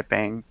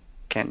tipping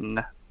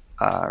can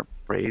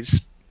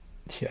raise.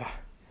 yeah,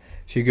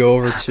 if you go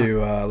over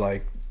to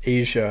like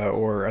Asia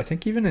or I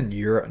think even in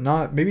Europe,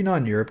 not maybe not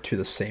in Europe to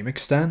the same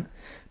extent,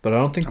 but I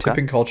don't think Okay.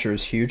 tipping culture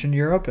is huge in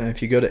Europe. And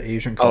if you go to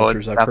Asian Oh,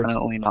 cultures, it's I've heard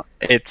definitely not.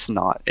 It's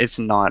not. It's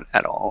not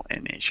at all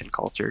in Asian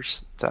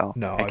cultures. So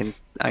no, I I've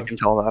can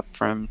tell that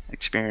from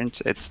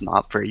experience. It's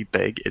not very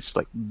big. It's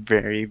like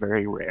very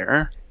very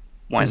rare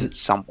is when it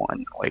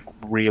someone like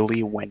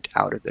really went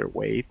out of their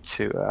way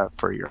to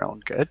for your own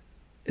good.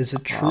 is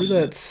it true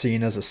that Um, it's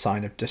seen as a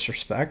sign of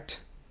disrespect?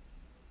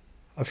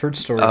 I've heard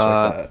stories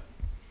like uh, that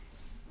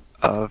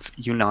of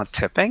you not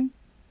tipping.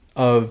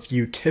 of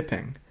you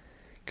tipping.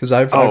 Because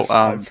Oh,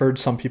 I've heard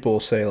some people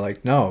say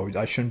like, no,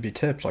 I shouldn't be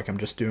tipped. Like I'm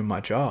just doing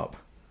my job.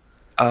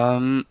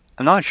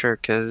 I'm not sure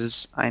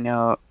because I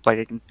know, like,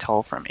 I can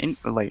tell from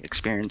like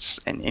experience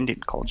in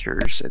Indian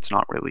cultures, it's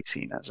not really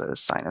seen as a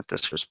sign of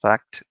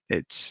disrespect.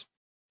 It's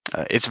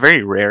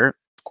very rare,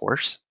 of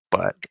course,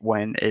 but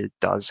when it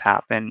does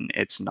happen,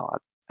 it's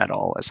not at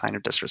all a sign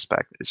of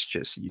disrespect. It's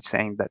just you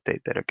saying that they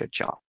did a good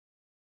job.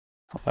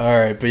 All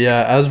right, but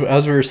yeah, as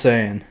we were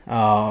saying,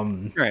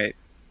 Right.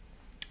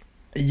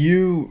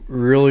 you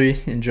really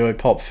enjoy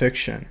Pulp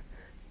Fiction,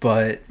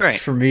 but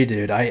Right. for me,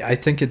 dude, I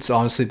think it's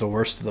honestly the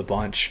worst of the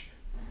bunch.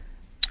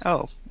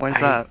 Oh, why is I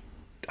that?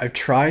 I've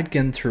tried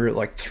getting through it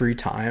like 3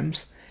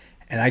 times,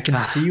 and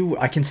Ah,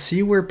 I can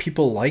see where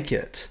people like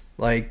it.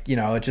 Like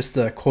just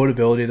the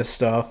quotability of the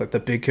stuff, like the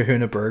Big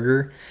Kahuna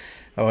Burger.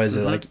 Oh, is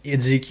it mm-hmm. like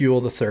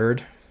Ezekiel the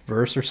third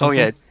verse or Oh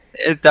yeah, something?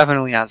 it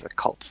definitely has a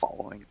cult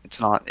following. It's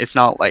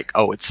not like,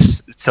 oh,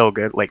 it's so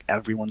good, like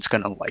everyone's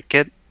gonna like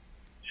it.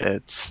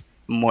 It's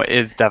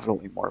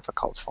definitely more of a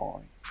cult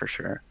following for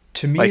sure.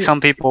 To Like me,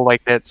 some people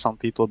like it, some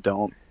people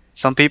don't.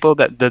 Some people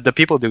that the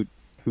people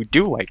who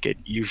do like it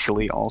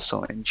usually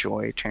also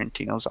enjoy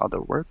Tarantino's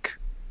other work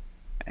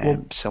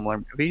well, and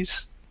similar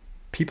movies.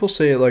 people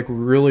say it like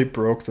really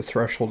broke the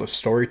threshold of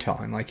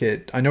storytelling. Like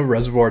I know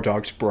Reservoir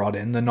Dogs brought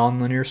in the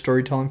nonlinear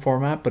storytelling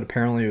format, but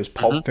apparently it was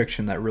Hmm. Pulp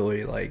Fiction that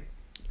really like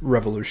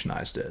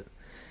revolutionized it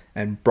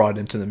and brought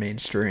it into the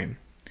mainstream.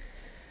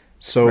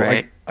 So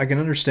Right. I can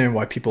understand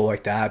why people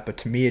like that, but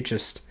to me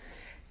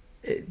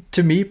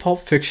to me Pulp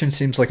Fiction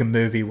seems like a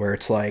movie where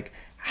it's like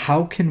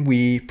how can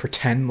we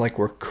pretend like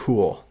we're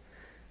cool?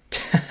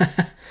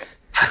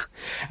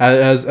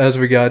 As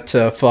we got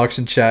Fox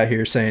in chat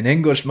here saying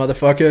English,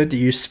 motherfucker, do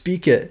you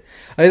speak it?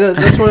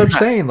 That's what I'm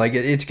saying. Like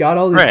it's got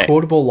all these Right.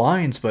 quotable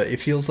lines, but it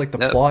feels like the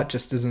Yep. plot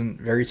just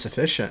isn't very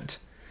sufficient.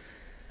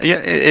 Yeah,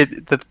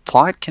 the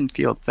plot can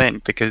feel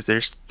thin because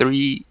there's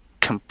three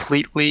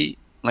completely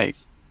like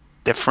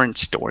different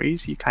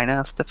stories you kind of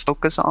have to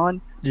focus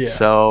on.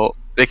 Yeah. So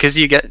because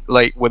you get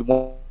like with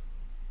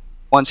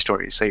one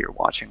story, say you're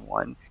watching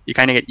one, you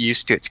kind of get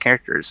used to its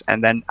characters,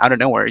 and then out of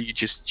nowhere you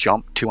just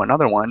jump to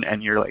another one,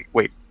 and you're like,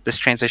 wait, this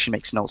transition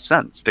makes no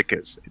sense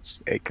because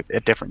it's a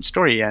different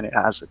story and it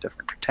has a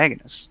different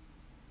protagonist.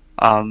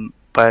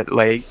 But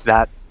like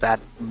that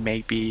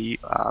may be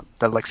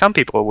that like some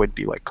people would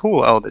be like,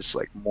 cool, oh, there's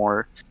like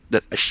more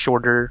the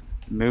shorter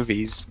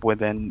movies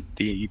within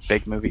the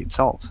big movie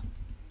itself.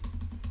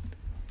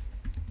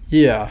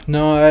 Yeah,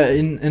 no,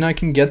 and I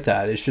can get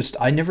that. It's just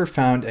I never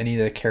found any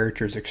of the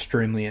characters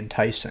extremely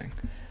enticing.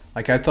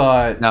 Like I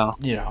thought, No.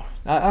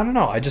 I don't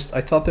know. I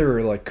thought they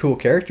were like cool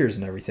characters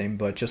and everything,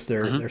 but just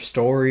Hmm. their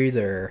story,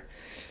 their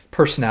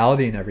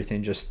personality and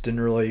everything just didn't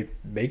really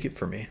make it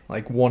for me.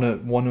 Like one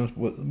of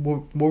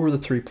what were the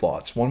three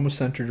plots? One was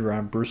centered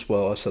around Bruce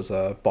Willis as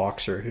a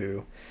boxer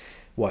who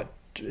what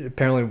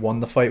apparently won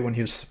the fight when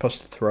he was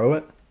supposed to throw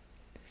it.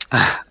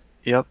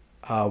 Yep.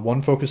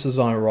 One focuses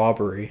on a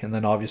robbery, and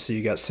then obviously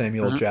you got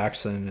Samuel Hmm.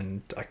 Jackson,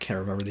 and I can't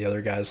remember the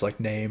other guy's like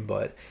name,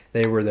 but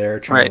they were there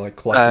trying to Right. like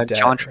collect a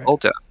John debt, right?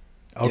 Travolta.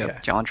 Yep. Okay.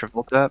 John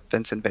Travolta,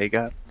 Vincent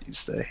Vega.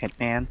 He's the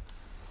hitman,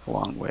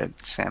 along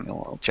with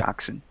Samuel L.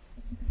 Jackson.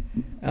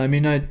 I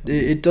mean,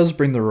 it does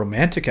bring the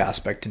romantic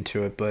aspect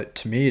into it, but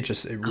to me, it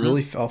Hmm.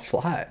 really fell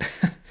flat.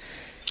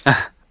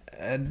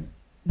 And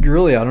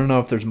really, I don't know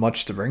if there's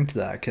much to bring to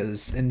that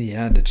because in the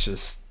end, it's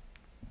just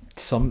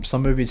some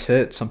movies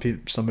hit, some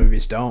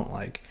movies don't.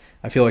 Like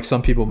I feel like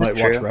some people That's might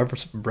watch true.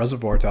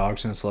 Reservoir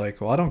Dogs and it's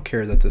like, well, I don't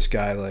care that this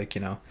guy like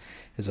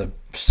is a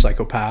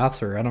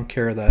psychopath, or I don't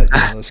care that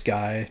this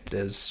guy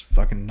is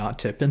fucking not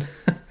tipping.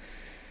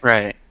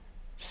 Right.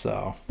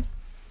 So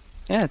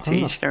Yeah, I to don't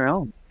know. each their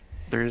own.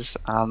 There's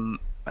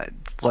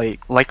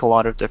like a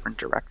lot of different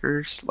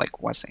directors,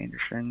 like Wes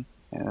Anderson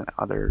and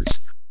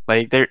others.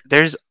 Like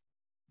there's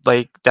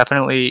like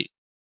definitely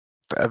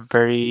a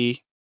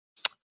very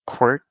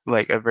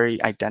like a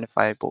very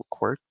identifiable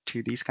quirk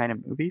to these kind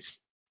of movies.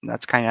 And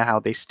that's kind of how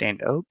they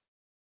stand out.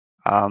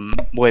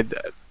 With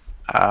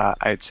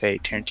I'd say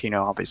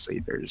Tarantino, obviously,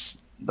 there's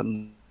the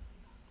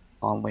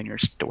non-linear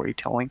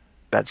storytelling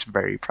that's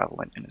very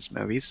prevalent in his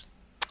movies,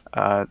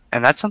 and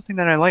that's something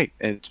that I like.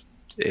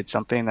 It's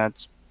something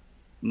that's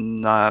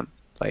not.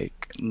 like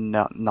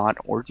not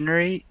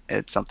ordinary.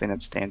 It's something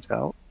that stands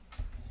out,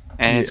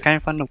 and Yeah, it's kind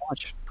of fun to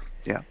watch.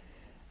 Yeah.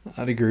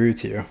 I'd agree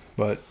with you,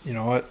 but you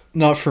know what?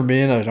 Not for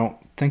me, and I don't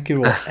think it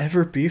will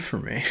ever be for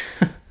me.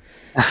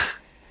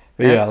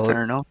 But Yeah, yeah,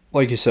 fair enough.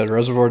 like you said,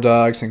 Reservoir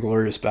Dogs and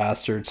Glorious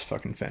Bastards,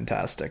 fucking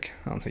fantastic.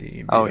 I don't think you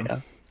can beat Oh them.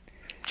 yeah,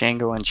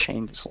 Django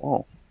Unchained as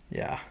well.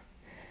 Yeah.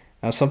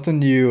 Now,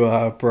 something you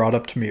brought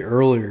up to me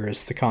earlier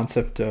is the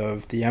concept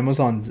of the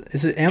Amazon.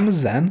 Is it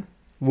Amazon?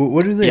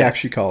 What do they Yeah,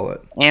 actually call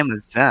it?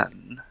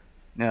 Amazon.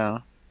 No,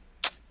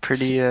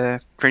 So,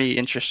 pretty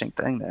interesting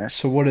thing there.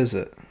 so what is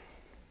it?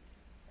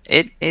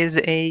 It is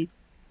a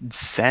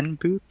Zen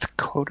booth,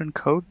 quote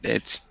unquote.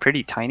 It's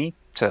pretty tiny.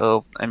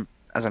 So,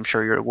 as I'm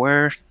sure you're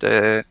aware,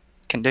 the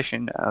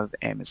condition of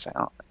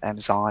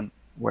Amazon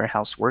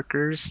warehouse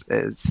workers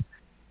is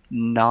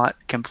not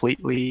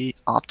completely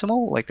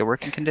optimal. Like the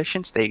working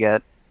conditions, they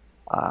get.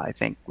 I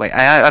think like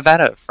I've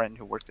had a friend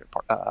who worked there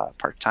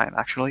part time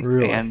actually,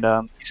 Really? and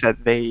he said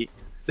they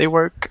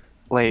work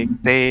like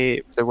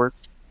they work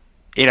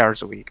 8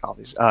 hours a week,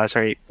 obviously.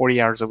 Sorry,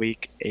 40 hours a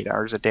week, 8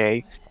 hours a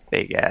day.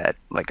 They get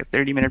like a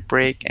 30-minute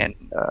break and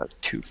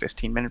two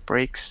 15-minute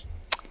breaks,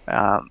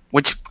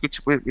 which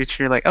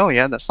you're like, oh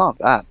yeah, that's not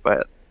bad.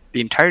 But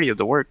the entirety of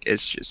the work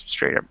is just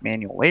straight up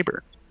manual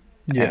labor.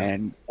 Yeah.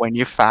 And when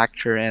you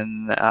factor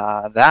in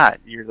that,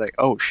 you're like,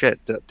 oh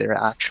shit, that they're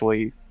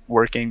actually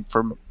working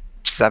for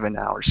 7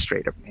 hours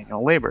straight of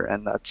manual labor,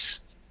 and that's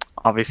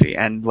obviously,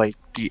 and like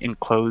the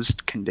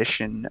enclosed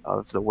condition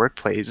of the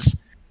workplace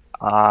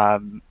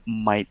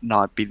might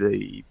not be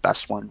the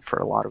best one for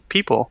a lot of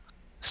people.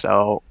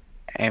 So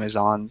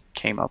Amazon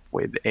came up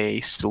with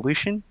a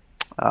solution,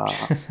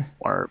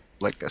 or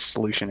like a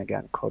solution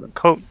again, quote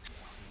unquote,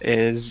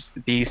 is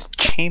these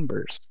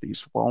chambers,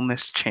 these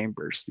wellness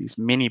chambers, these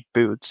mini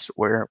booths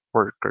where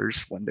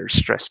workers, when they're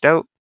stressed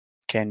out,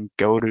 can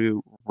go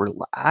to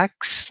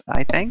relax.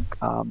 I think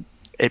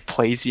it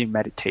plays you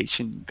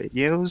meditation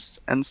videos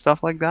and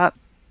stuff like that.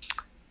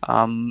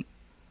 Um,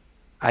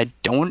 I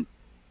don't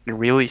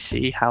really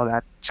see how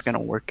that's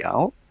gonna work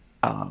out.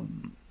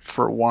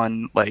 For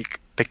one, like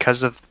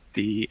because of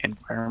the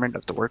environment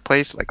of the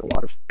workplace, like a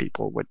lot of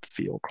people would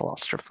feel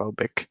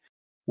claustrophobic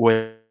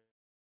with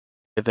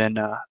within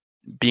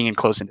being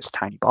enclosed in this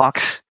tiny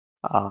box.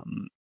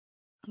 Um,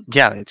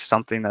 yeah, it's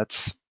something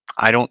that's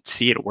I don't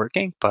see it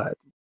working, but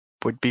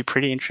would be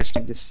pretty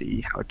interesting to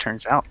see how it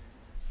turns out.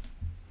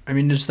 I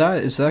mean, is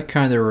that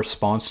kind of their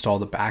response to all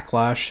the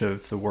backlash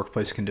of the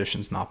workplace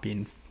conditions not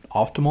being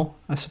optimal?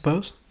 I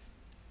suppose.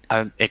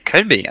 It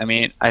could be. I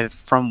mean,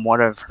 from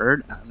what I've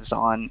heard,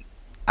 Amazon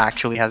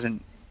actually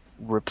hasn't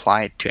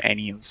replied to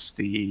any of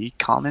the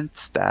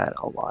comments that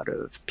a lot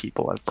of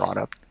people have brought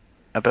up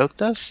about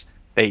this.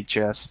 They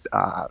just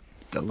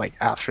like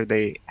after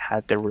they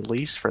had their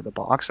release for the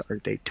box, or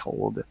they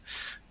told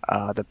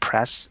the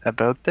press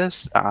about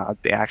this,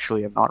 they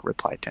actually have not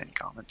replied to any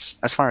comments,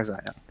 as far as I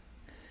know.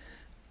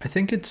 I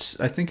think it's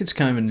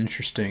kind of an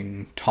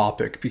interesting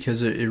topic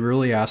because it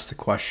really asks the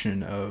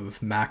question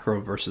of macro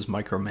versus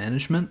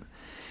micromanagement.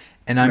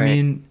 And I Right.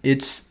 mean,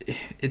 it's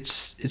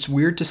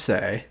weird to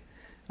say,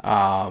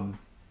 kind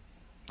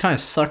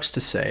of sucks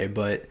to say,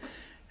 but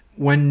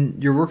when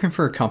you're working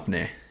for a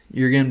company,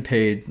 you're getting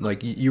paid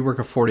like you work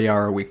a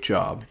 40-hour a week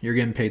job. You're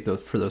getting paid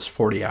for those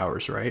 40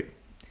 hours, right?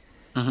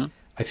 Hmm.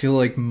 I feel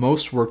like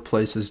most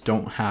workplaces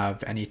don't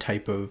have any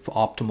type of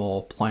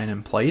optimal plan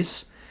in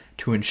place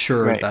to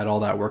ensure Right. that all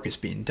that work is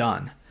being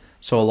done.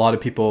 So a lot of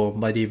people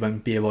might even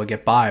be able to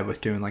get by with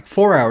doing like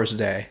 4 hours a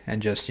day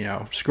and just,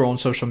 scrolling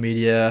social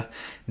media,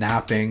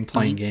 napping,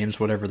 Hmm. playing games,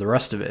 whatever the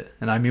rest of it.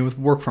 And I mean, with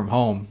work from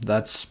home,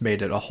 that's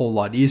made it a whole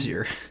lot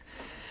easier.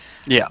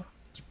 Yeah,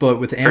 But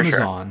with for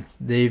sure. Amazon,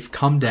 they've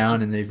come Hmm.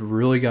 down and they've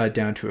really got it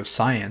down to a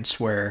science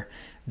where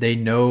they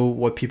know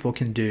what people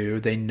can do,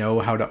 they know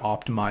how to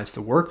optimize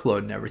the workload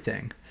and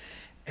everything.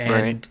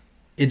 Right. And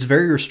it's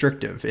very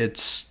restrictive.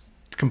 It's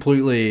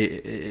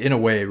completely, in a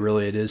way,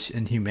 really, it is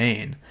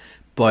inhumane.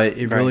 But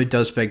it Right. really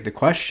does beg the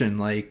question,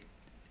 like,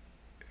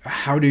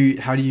 how do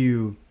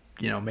you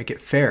make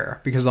it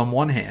fair? Because on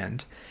one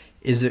hand,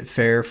 is it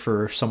fair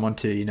for someone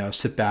to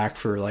sit back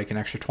for like an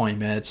extra 20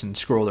 minutes and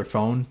scroll their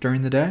phone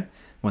during the day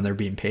when they're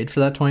being paid for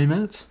that 20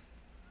 minutes?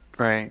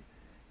 Right.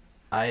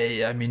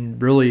 I mean,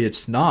 really,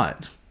 it's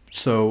not.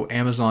 So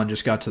Amazon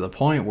just got to the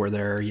point where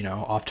they're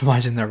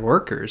optimizing their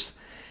workers.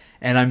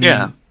 And I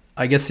Yeah. mean,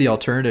 I guess the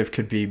alternative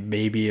could be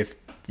maybe if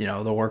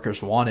the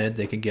workers wanted,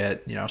 they could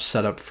get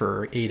set up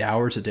for 8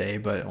 hours a day,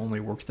 but only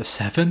work the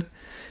seven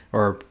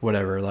or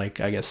whatever,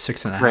 like I guess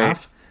six and a Right.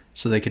 half,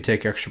 so they could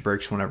take extra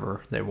breaks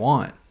whenever they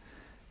want.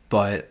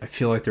 But I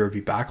feel like there would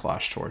be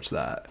backlash towards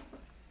that.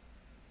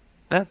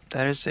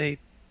 That is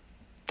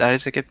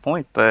a good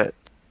point, but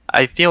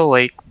I feel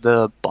like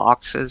the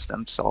boxes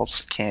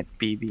themselves can't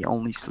be the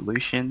only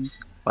solution.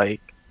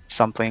 Like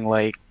something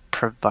like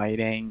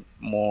providing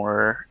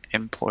more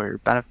employer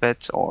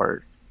benefits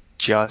or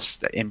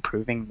just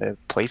improving the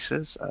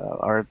places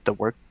or the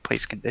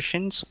workplace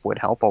conditions would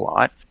help a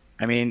lot.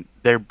 I mean,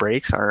 their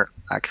breaks are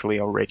actually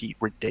already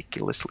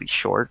ridiculously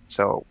short,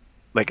 so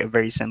like a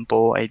very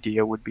simple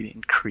idea would be to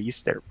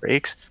increase their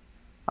breaks.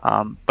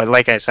 But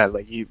like I said,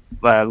 like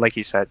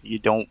you said, you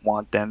don't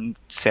want them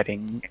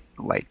sitting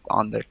like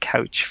on their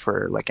couch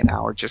for like an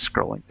hour just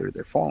scrolling through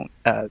their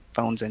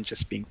phones and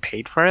just being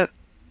paid for it.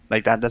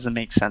 Like that doesn't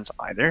make sense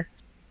either.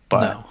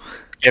 But No.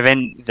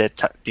 given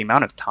the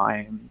amount of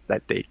time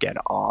that they get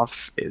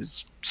off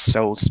is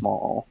so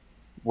small,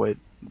 would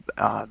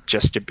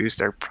just to boost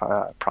their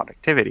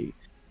productivity,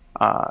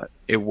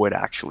 it would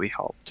actually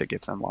help to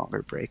give them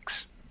longer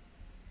breaks.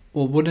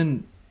 Well,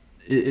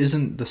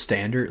 isn't the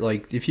standard,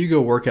 like if you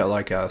go work at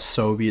like a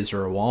Sobeys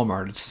or a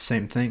Walmart, it's the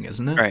same thing,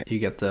 isn't it? Right. You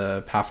get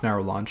the half an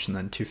hour lunch and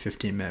then 2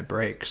 15-minute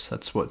breaks.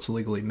 That's what's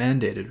legally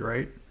mandated,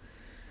 right?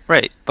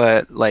 Right,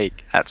 but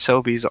like at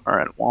Sobeys or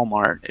at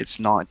Walmart, it's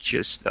not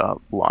just a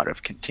lot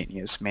of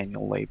continuous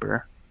manual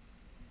labor.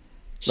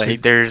 So,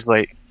 Like there's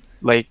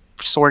like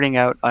sorting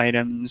out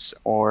items,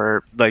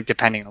 or like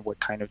depending on what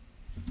kind of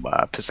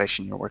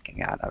position you're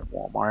working at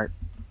Walmart.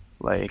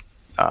 Like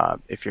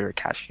if you're a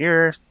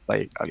cashier,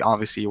 like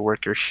obviously you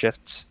work your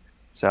shifts,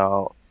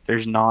 so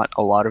there's not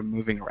a lot of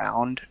moving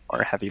around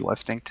or heavy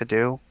lifting to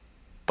do.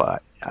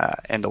 But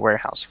in the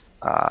warehouse,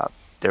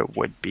 there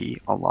would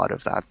be a lot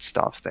of that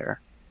stuff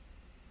there.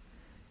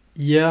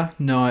 yeah,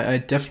 no, I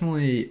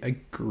definitely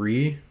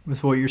agree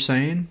with what you're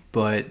saying,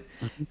 but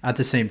Mhm. at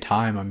the same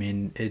time, I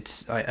mean,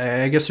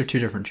 I guess they're two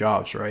different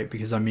jobs, right?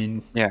 Because I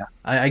mean, Yeah,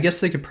 I guess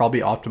they could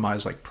probably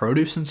optimize like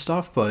produce and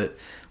stuff, but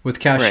with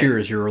right.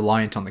 cashiers, you're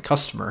reliant on the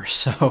customer.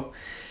 So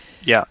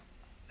Yeah.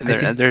 I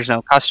think, There's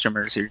no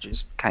customers. You're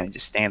just kind of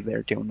just stand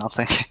there doing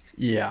nothing.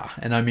 yeah.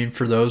 And I mean,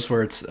 for those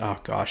where it's, oh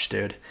gosh,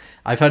 dude,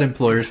 I've had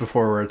employers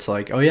before where it's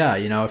like, oh yeah,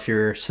 if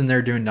you're sitting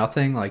there doing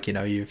nothing, like,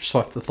 you've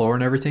swept the floor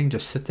and everything,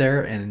 just sit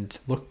there and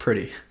look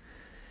pretty,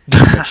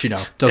 which,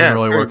 doesn't Yeah,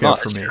 really very work out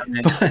for much. me. I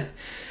mean,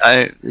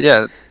 But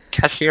yeah,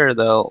 cashier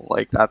though,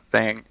 like that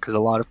thing, because a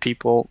lot of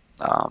people,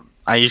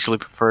 I usually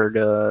prefer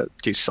to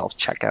do self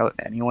checkout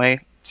anyway.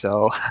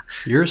 So,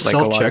 you're a like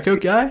a lot of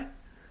self-checkout people, guy?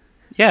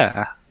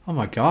 yeah, Oh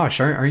my gosh,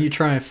 aren't you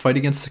trying to fight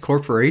against the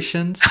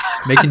corporations?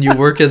 Making you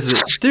work as a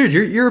dude,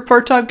 you're a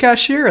part-time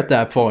cashier at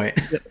that point.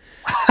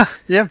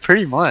 yeah,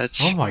 pretty much.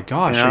 Oh my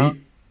You gosh, are know,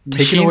 you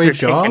taking machines away are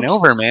taking jobs?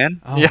 over,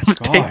 man. Oh Yeah, they're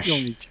taking gosh.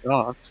 over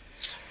jobs.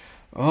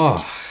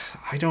 Oh,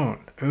 I don't.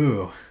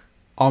 Ooh.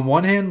 On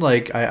one hand,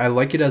 like I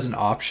like it as an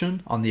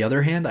option. On the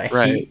other hand, I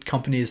Right. hate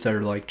companies that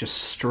are like just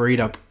straight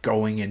up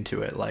going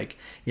into it. Like,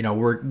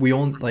 we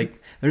own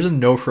like there's a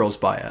no frills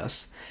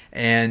bias.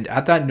 And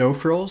at that no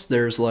frills,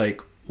 there's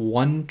like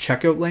one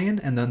checkout lane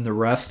and then the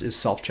rest is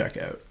self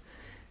checkout.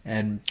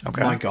 And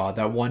Okay. my god,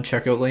 that one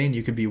checkout lane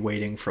you could be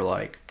waiting for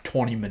like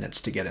 20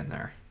 minutes to get in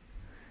there.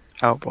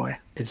 Oh boy.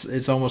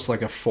 It's almost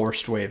like a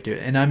forced way of doing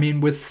it. And I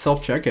mean with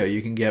self checkout,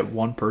 you can get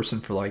one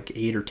person for like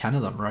 8 or 10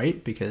 of them,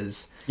 right?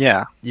 Because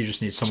Yeah, you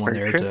just need it's someone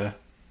very there true. to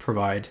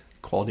provide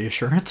quality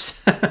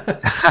assurance.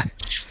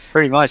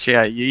 Pretty much,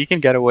 yeah. You can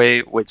get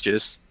away with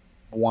just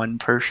one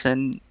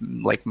person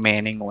like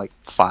manning like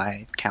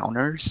 5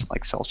 counters,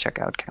 like self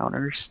checkout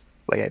counters.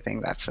 Like I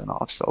think that's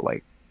enough. So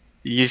like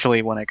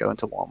usually when I go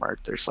into Walmart,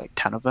 there's like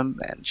 10 of them,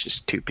 and it's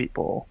just 2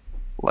 people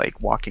like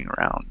walking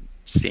around,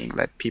 seeing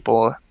that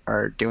people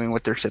are doing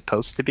what they're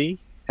supposed to be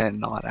and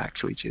not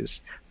actually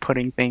just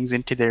putting things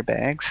into their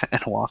bags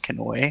and walking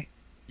away.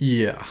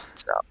 Yeah.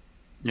 So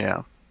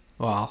yeah.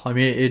 Well, I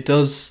mean, it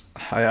does.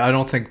 I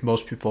don't think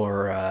most people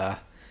are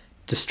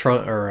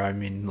distrust, or I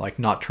mean, like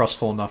not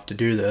trustful enough to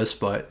do this,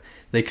 but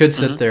they could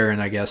sit Hmm. there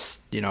and I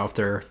guess if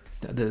they're,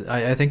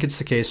 I think it's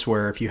the case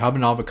where if you have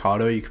an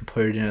avocado, you can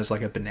put it in as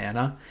like a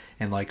banana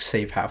and like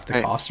save half the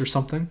Right. cost or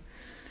something.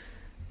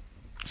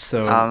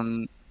 So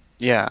Um.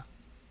 Yeah.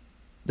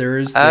 there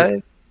is Uh.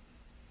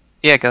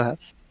 Yeah. Go ahead.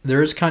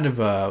 there is kind of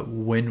a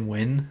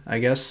win-win, I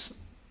guess,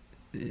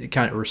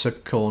 kind of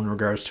reciprocal in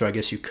regards to I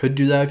guess you could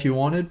do that if you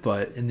wanted,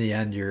 but in the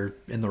end you're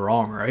in the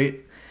wrong, right?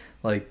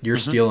 Like you're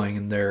Hmm. stealing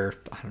and they're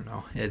I don't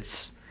know.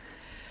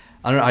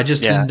 I don't know, I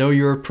just Yeah. didn't know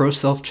you were a pro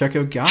self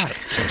checkout guy.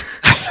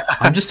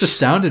 I'm just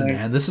astounded,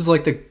 man. This is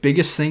like the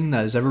biggest thing that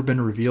has ever been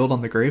revealed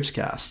on the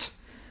Gravescast.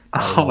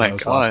 Oh Oh well, my that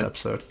was last god.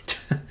 episode.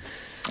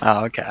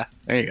 Oh, okay.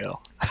 There you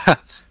go.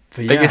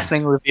 But Biggest yeah.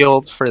 thing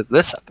revealed for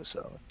this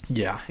episode.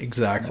 Yeah,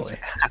 exactly.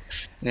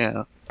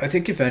 Yeah. I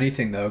think if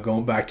anything though,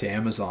 going back to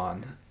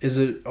Amazon, is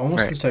it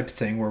almost Right. the type of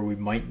thing where we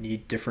might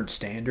need different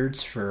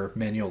standards for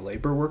manual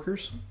labor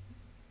workers?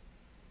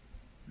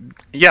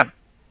 Yeah,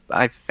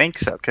 I think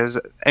so. Because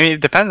I mean,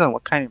 it depends on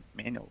what kind of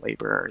manual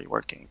labor are you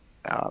working.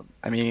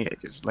 I mean,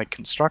 it's like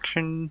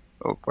construction,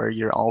 where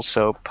you're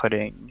also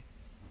putting,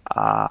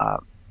 uh,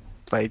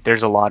 like,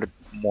 there's a lot of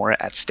more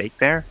at stake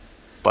there.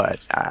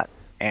 But at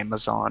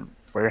Amazon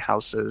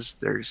warehouses,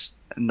 there's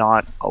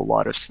not a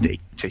lot of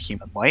stake to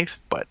human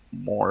life, but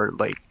more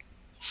like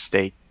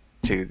stake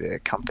to the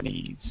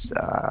company's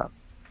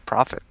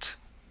profit,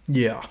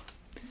 Yeah.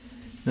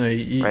 No,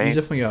 you right?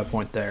 definitely got a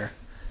point there.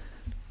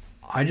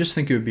 I just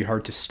think it would be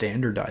hard to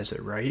standardize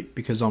it, right?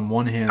 Because on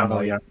one hand, Oh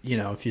like, yeah.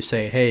 if you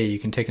say, hey, you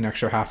can take an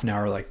extra half an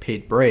hour, like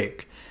paid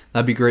break,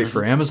 that'd be great Hmm.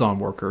 for Amazon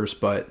workers.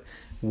 But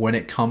when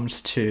it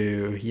comes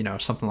to,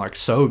 something like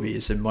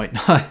Sobeys, it might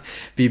not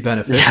be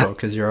beneficial Yeah.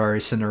 because you're already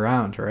sitting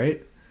around,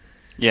 right?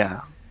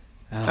 Yeah,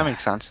 that Uh,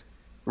 makes sense.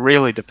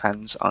 Really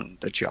depends on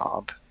the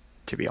job,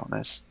 to be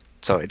honest.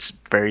 So it's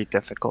very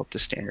difficult to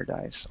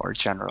standardize or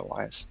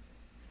generalize.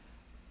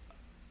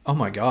 oh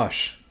my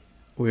gosh.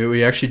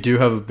 We actually do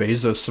have a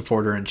Bezos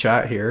supporter in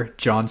chat here.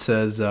 John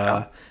says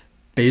Yeah.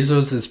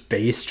 Bezos is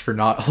based for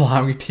not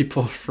allowing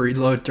people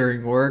freeload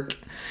during work.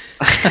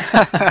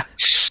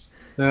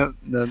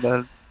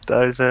 That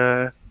is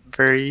a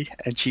very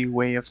edgy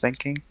way of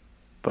thinking,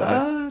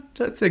 but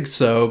I think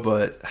so,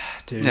 but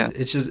dude, yeah.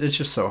 it's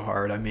just so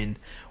hard. I mean,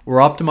 we're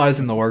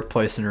optimizing the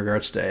workplace in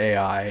regards to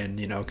AI and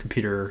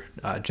computer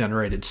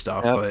generated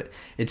stuff, Yep. but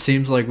it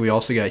seems like we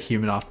also got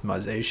human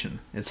optimization.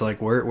 It's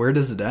like where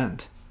does it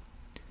end?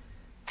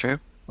 True.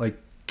 Like,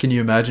 can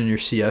you imagine your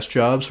CS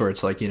jobs where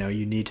it's like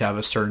you need to have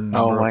a certain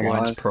Oh number of my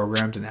lines God.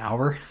 programmed an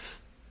hour?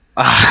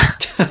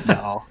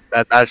 No,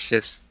 that's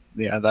just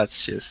yeah,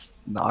 that's just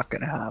not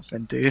gonna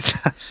happen, dude.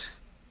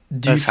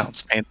 Do you? That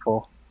sounds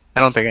painful. I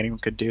don't think anyone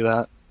could do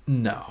that.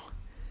 No.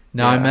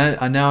 Yeah.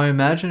 Now I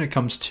imagine it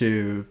comes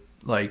to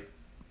like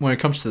when it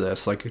comes to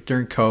this, like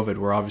during COVID,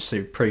 we're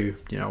obviously pretty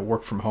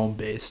work from home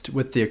based,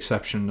 with the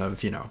exception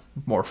of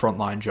more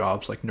frontline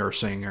jobs like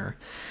nursing or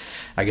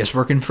I guess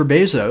working for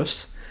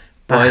Bezos.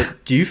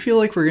 But do you feel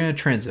like we're going to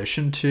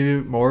transition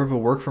to more of a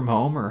work from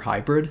home or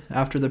hybrid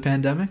after the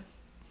pandemic?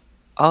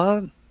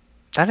 Um,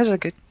 that is a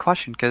good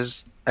question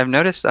because I've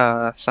noticed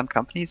some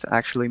companies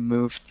actually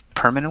moved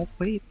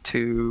permanently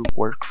to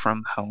work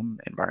from home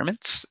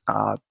environments.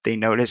 They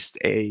noticed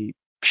a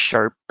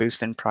sharp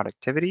boost in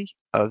productivity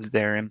of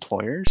their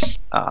employers.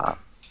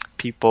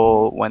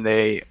 People, when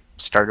they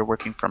started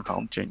working from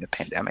home during the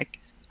pandemic,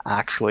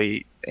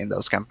 actually in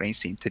those companies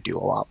seemed to do a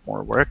lot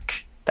more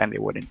work than they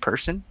would in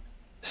person.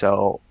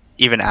 So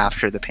even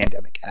after the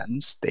pandemic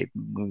ends, they've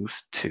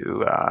moved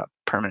to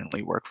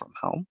permanently work from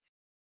home.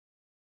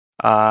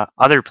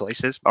 Other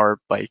places, or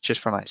like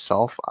just for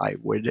myself, I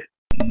would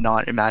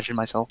not imagine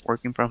myself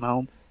working from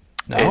home.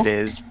 It No.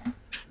 is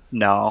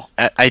no.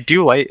 I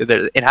do like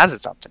that. It has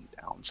its ups and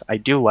downs. I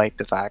do like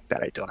the fact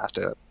that I don't have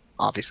to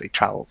obviously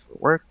travel for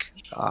work.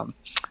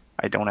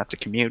 I don't have to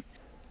commute.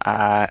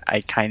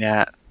 I kind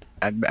of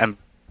I'm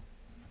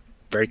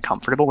very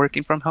comfortable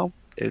working from home.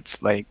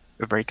 It's like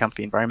a very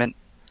comfy environment.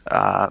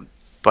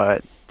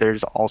 But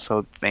there's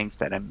also things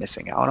that I'm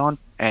missing out on,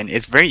 and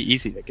it's very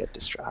easy to get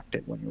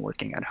distracted when you're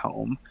working at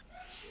home.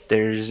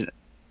 There's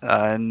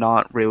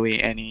not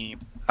really any.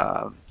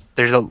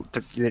 There's a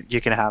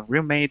you can have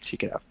roommates, you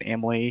can have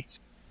family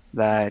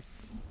that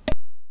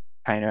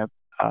kind of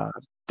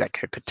that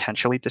could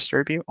potentially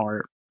disturb you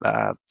or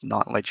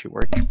not let you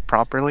work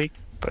properly.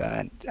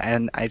 But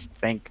and I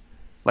think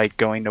like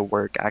going to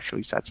work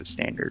actually sets a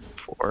standard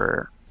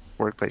for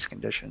workplace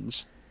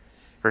conditions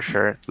for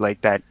sure.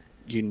 Like that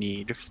you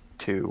need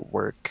to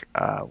work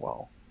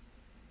well.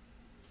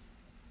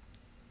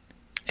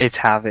 It's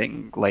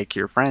having like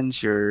your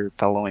friends, your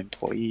fellow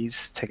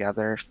employees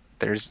together.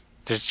 There's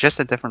just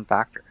a different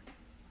factor.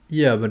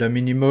 Yeah, but I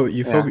mean,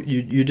 Yeah.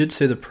 you did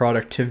say the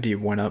productivity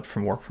went up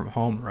from work from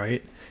home,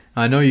 right?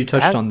 I know you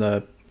touched That on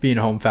the being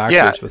home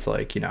yeah, factors with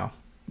like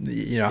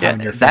yeah,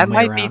 having your that family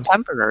might be around.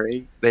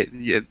 temporary.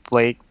 That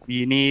like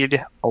you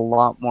need a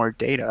lot more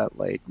data.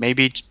 Like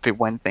maybe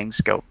when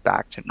things go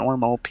back to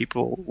normal,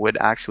 people would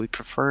actually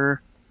prefer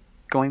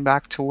going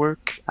back to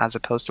work as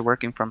opposed to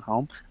working from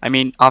home. I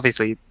mean,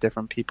 obviously,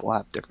 different people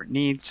have different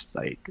needs.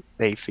 Like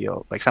they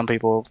feel like some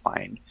people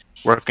find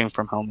working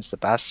from home is the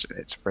best.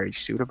 It's very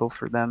suitable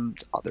for them.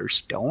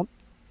 Others don't.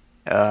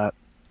 Uh,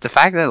 the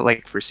fact that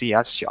like for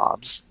CS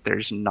jobs,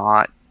 there's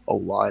not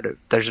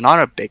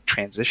a big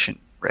transition,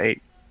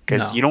 right?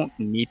 Because No. you don't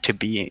need to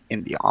be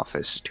in the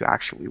office to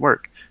actually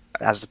work,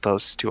 as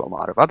opposed to a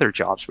lot of other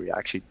jobs where you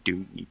actually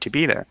do need to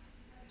be there.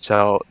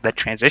 So the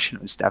transition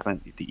was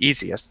definitely the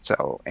easiest.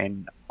 So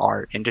in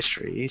our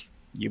industry,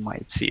 you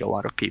might see a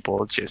lot of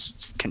people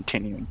just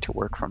continuing to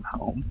work from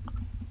home.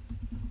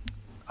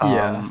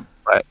 Yeah.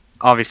 But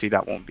obviously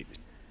that won't be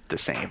the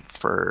same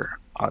for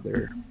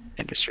other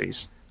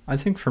industries. I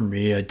think for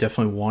me, I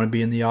definitely want to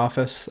be in the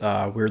office,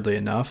 weirdly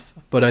enough,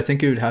 but I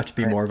think it would have to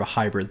be Right. more of a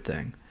hybrid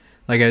thing.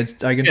 Like,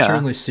 I can Yeah.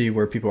 certainly see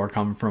where people are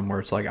coming from, where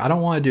it's like, I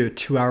don't want to do a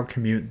 2 hour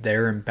commute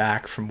there and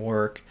back from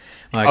work.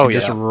 I Oh could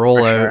just yeah,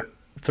 roll for sure. out,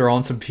 throw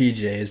on some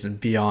PJs, and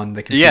be on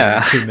the computer Yeah.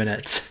 in 2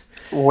 minutes.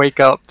 Wake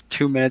up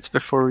 2 minutes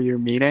before your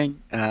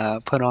meeting,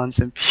 put on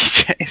some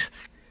PJs,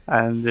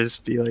 and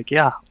just be like,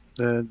 yeah,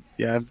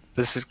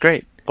 this is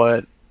great.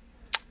 But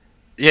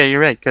yeah,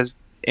 you're right, because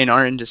in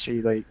our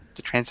industry, like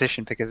the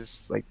transition, because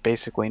it's like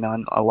basically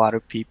none, a lot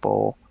of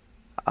people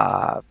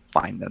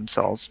find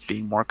themselves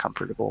being more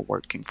comfortable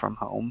working from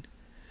home.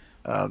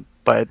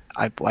 But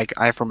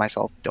I for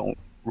myself don't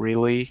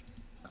really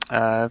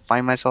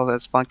find myself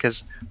as fun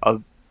because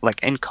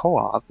like in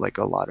co-op, like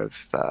a lot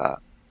of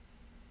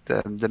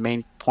the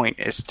main point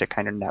is to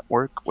kind of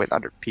network with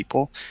other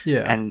people,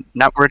 Yeah. and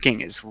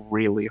networking is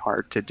really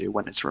hard to do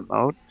when it's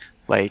remote.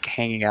 Like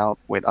hanging out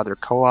with other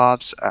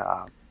co-ops,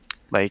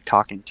 like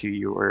talking to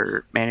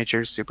your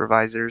managers,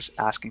 supervisors,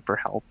 asking for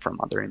help from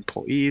other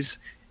employees.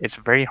 It's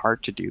very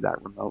hard to do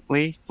that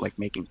remotely, like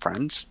making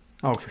friends.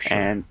 Oh, for sure.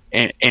 And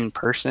in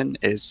person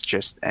is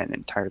just an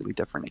entirely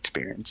different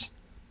experience.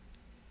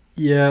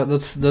 Yeah,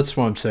 that's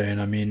what I'm saying.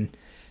 I mean,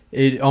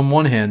 it on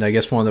one hand, I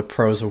guess one of the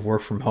pros of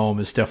work from home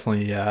is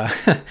definitely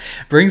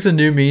brings a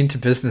new meaning to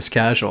business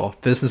casual.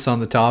 Business on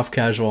the top,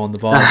 casual on the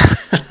bottom.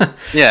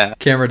 Yeah,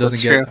 Camera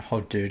doesn't that's get. true.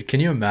 Oh, dude, can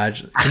you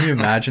imagine? Can you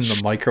imagine the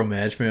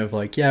micromanagement of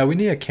like, yeah, we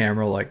need a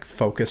camera like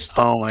focused.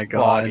 Oh my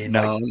Well, I god, mean,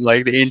 like, no,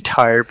 like the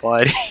entire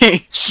body.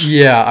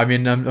 yeah, I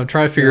mean, I'm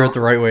trying to figure No. out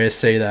the right way to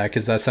say that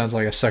because that sounds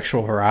like a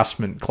sexual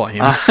harassment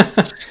claim.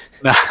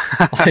 No.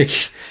 Like,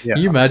 Yeah,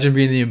 can you imagine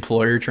being the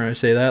employer trying to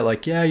say that?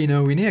 Like, yeah,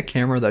 we need a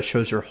camera that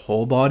shows your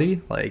whole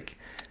body. Like,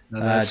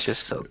 no, that's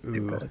just that's so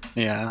ooh. stupid.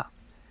 Yeah.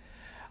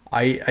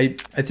 I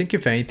think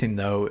if anything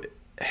though,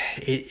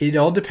 it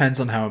all depends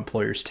on how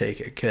employers take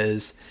it.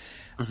 Because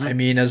Hmm. I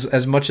mean,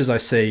 as much as I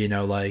say,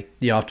 like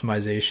the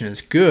optimization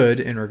is good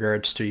in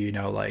regards to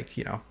like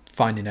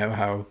finding out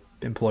how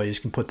employees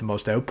can put the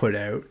most output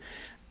out.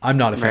 I'm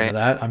not a fan of Right.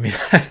 that. I mean,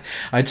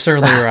 I'd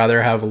certainly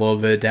rather have a little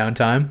bit of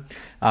downtime.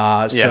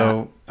 Yeah.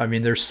 So, I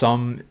mean, there's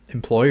some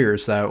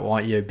employers that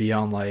want you to be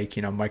on like,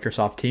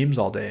 Microsoft Teams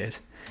all day.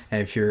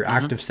 And if your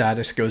Hmm. active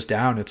status goes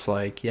down, it's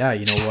like, yeah,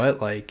 you know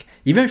what? Like,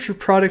 even if your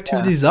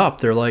Yeah. productivity's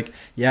up, they're like,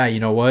 yeah, you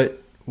know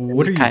what?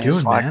 What You're are you kind of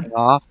doing, man? slacking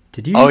off.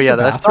 Did you Oh use the yeah,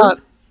 that's bathroom?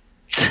 not.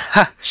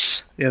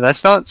 Yeah,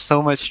 that's not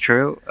so much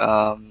true.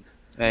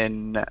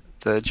 In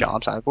the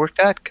jobs I've worked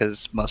at,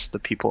 because most of the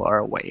people are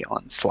away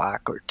on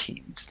Slack or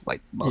Teams,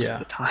 like most of Yeah.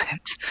 the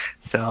times.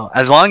 So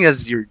as long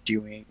as you're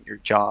doing your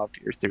job,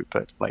 your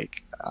throughput,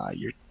 like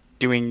you're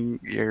doing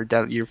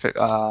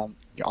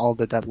all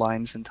the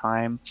deadlines in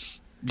time,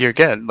 you're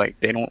good. Like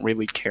they don't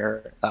really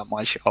care that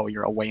much. Oh,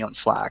 you're away on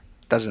Slack.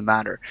 Doesn't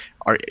matter.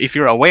 Or if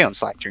you're away on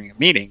Slack during a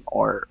meeting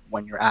or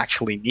when you're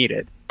actually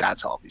needed,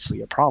 that's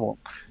obviously a problem.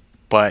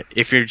 But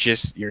if you're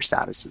just your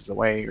status is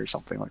away or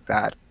something like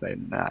that,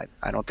 then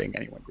I don't think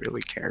anyone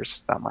really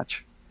cares that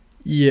much.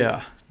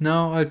 Yeah.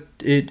 No,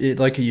 it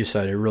like you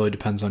said, it really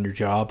depends on your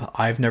job.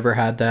 I've never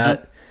had Mhm.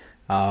 that.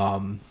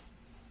 Um,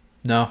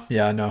 no,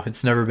 yeah, no,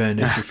 it's never been an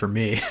issue for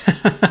me.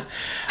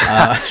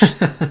 uh,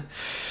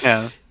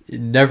 Yeah.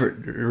 never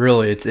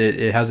really.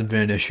 It hasn't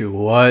been an issue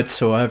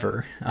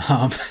whatsoever.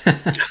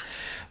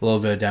 A little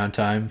bit of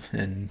downtime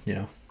and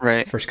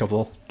Right. first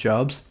couple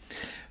jobs,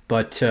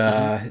 but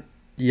Hmm.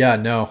 yeah,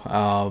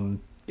 no.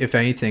 If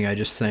anything, I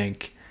just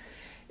think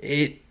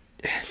it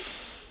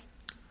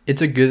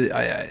it's a good.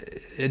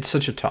 It's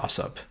such a toss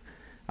up.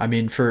 I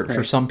mean, for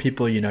Right. some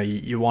people,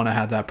 you want to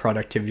have that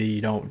productivity.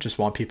 You don't just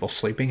want people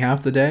sleeping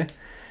half the day.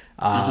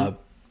 Hmm. Uh,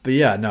 but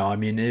yeah, no, I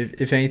mean,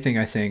 if anything,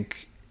 I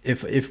think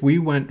if we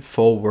went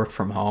full work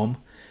from home,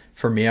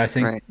 for me, I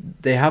think Right.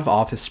 they have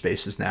office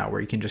spaces now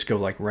where you can just go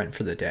like rent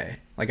for the day.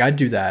 Like I'd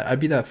do that. I'd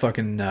be that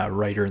fucking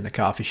writer in the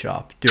coffee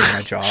shop doing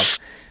my job,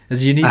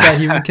 as you need that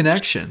human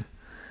connection.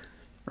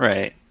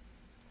 Right.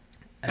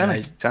 That And I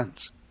makes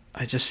sense.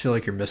 I just feel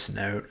like you're missing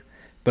out.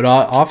 But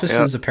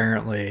Yeah. offices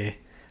apparently,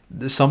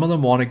 some of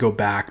them want to go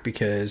back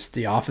because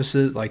the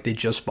offices, like they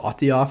just bought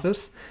the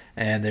office,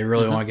 and they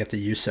really Hmm. want to get the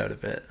use out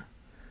of it.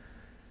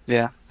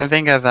 Yeah. I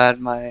think I've had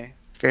my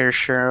fair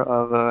share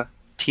of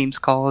Teams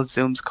calls,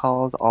 Zooms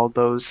calls, all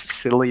those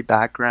silly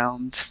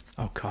backgrounds.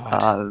 Oh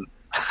God. Uh,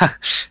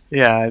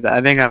 yeah,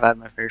 I think I've had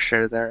my fair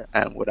share there,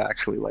 and would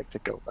actually like to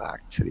go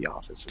back to the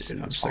office as Dude,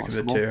 soon I'm as sick of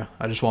it possible. too.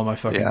 I just want my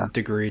fucking Yeah.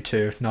 degree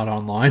too, not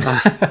online.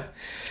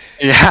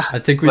 Yeah, I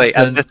think we like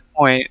at spent. this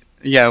point,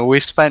 yeah, we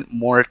spent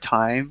more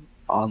time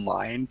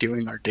online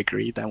doing our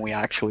degree than we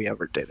actually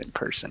ever did in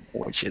person,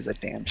 which is a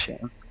damn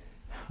shame.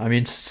 I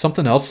mean,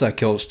 something else that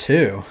kills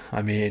too.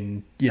 I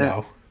mean,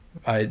 Yeah,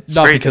 I it's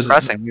not very because.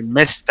 depressing. We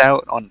missed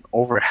out on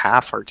over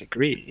half our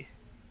degree.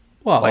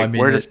 Well, I Like, mean,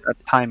 where does that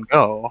time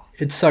go?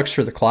 it sucks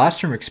for the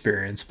classroom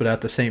experience, but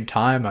at the same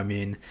time, I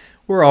mean,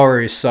 we're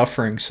already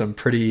suffering some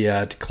pretty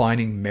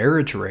declining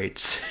marriage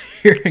rates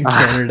here in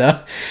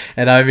Canada,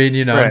 and I mean,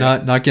 Right.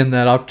 not getting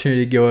that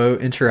opportunity to go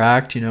out,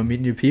 interact, meet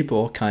new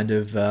people, kind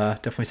of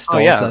definitely Oh stalls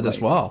yeah, that as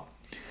like well.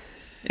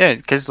 yeah,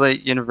 because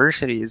like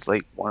university is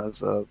like one of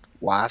the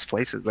last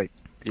places like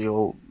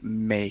you'll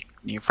make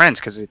new friends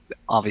because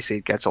obviously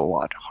it gets a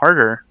lot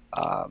harder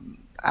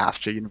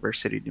after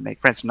university to make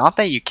friends. Not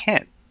that you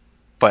can't,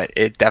 but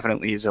it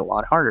definitely is a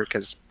lot harder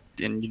because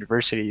in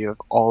university you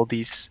have all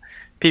these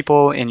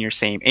people in your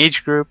same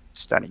age group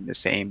studying the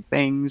same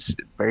things.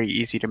 Very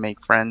easy to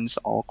make friends,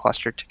 all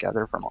clustered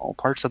together from all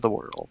parts of the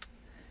world.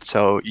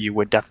 So you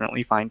would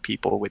definitely find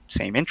people with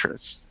same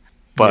interests.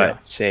 Yeah,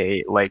 But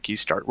say like you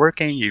start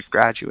working, you've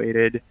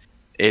graduated,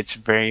 it's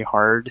very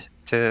hard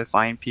to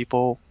find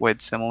people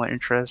with similar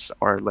interests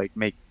or like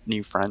make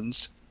new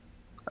friends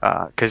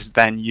because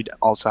then you'd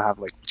also have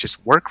like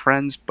just work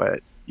friends,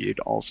 but you'd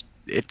also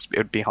it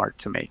would be hard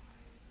to make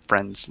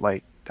friends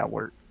like that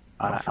were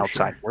oh for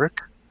outside sure,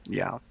 work.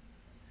 Yeah.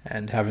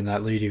 and having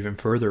that lead even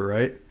further,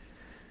 right?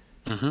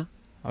 Hmm.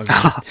 I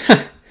mean,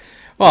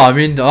 Well, I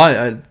mean,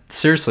 I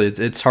seriously,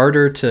 it's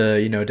harder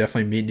to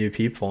definitely meet new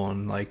people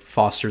and like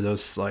foster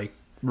those like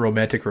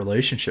romantic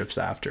relationships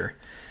after.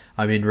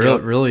 I mean, Yep.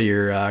 really,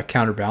 your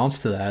counterbalance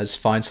to that is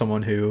find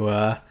someone who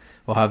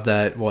will have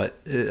that. What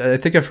I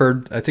think I've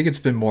heard. I think it's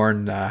been more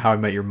in How I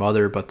Met Your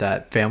Mother, but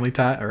that family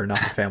pact, or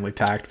not the family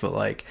pact, but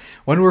like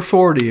when we're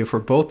 40, if we're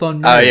both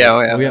Oh unmarried,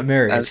 yeah, we get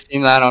I've married.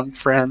 seen that on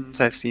Friends.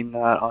 I've seen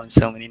that on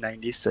so many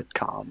 '90s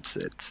sitcoms.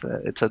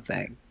 It's a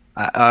thing.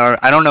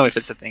 I don't know if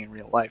it's a thing in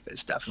real life. But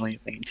it's definitely a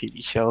thing in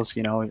TV shows.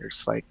 You know, you're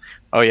just like,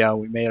 oh yeah,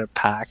 we made a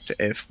pact.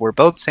 If we're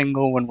both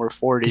single when we're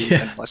 40,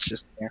 then Yeah, let's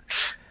just marry.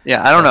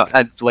 Yeah, I don't know.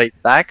 like Like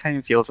that kind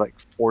of feels like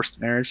forced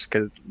marriage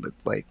because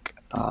it's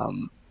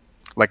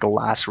like a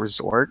last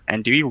resort.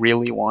 And do you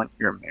really want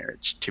your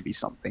marriage to be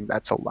something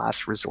that's a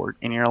last resort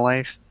in your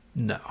life?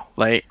 no.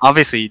 Like,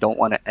 obviously, you don't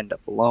want to end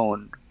up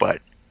alone,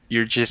 but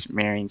you're just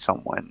marrying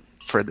someone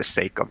for the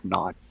sake of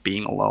not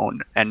being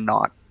alone and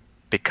not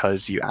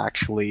because you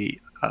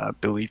actually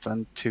believe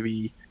them to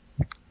be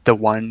the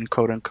one,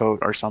 quote unquote,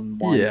 or someone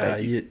Yeah, that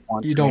you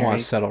want you to don't want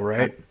to marry. settle, Uh,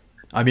 right?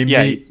 I mean, Yeah,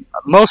 me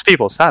most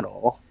people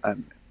settle,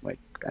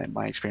 like in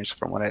my experience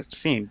from what I've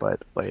seen,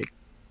 but like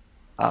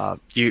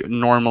you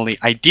normally,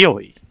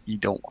 ideally, you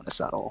don't want to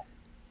settle.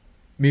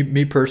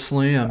 me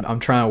personally, I'm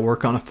trying to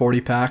work on a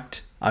 40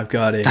 pact. I've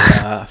got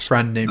a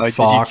friend named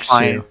Did you Fox find?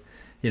 who,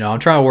 I'm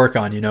trying to work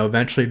on.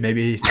 Eventually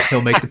maybe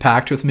he'll make the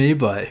pact with me,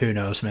 but who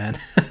knows, man.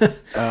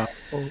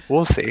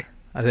 We'll see.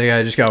 I think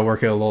I just got to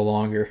work it a little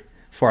longer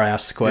before I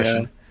ask the Yeah.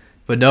 question.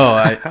 But no,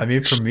 I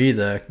mean for me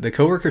the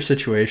coworker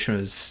situation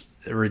was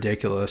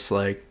ridiculous.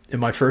 Like in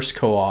my first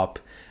co-op,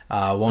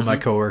 one of my Hmm.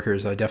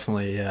 coworkers, I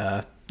definitely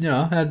had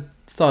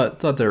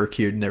thought they were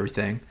cute and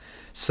everything.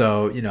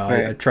 So I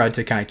Right. tried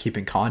to kind of keep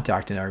in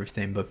contact and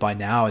everything. But by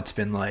now it's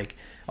been like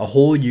a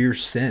whole year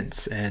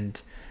since, and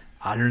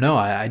I don't know.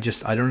 I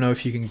don't know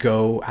if you can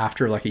go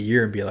after like a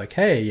year and be like,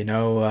 hey, you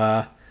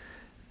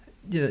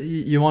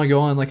want to go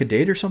on like a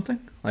date or something?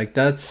 Like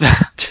that's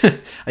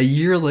a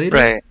year later.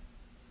 Right.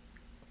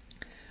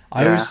 Yeah.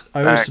 I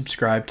always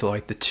subscribe to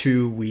like the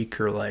 2 week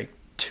or like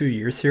 2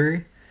 year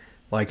theory.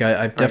 Like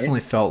I've Right. definitely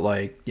felt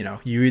like you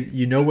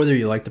know whether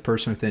you like the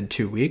person within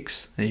 2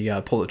 weeks and you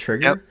gotta pull the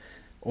Yep. trigger,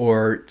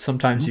 or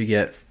sometimes Mhm. you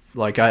get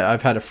like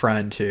I've had a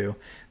friend who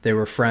they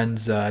were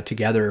friends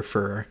together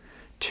for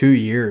 2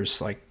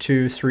 years, like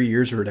 2 3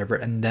 years or whatever,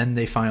 and then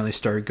they finally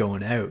started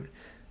going out,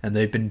 and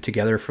they've been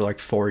together for like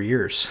 4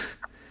 years.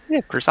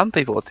 Yeah, for some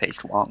people it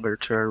takes longer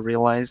to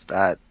realize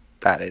that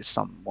that is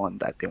someone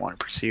that they want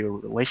to pursue a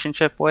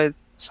relationship with.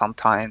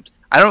 Sometimes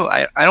I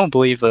don't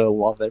believe the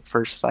love at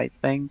first sight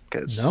thing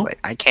because No. like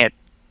I can't.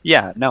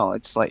 Yeah, no,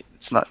 it's like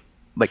it's not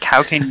like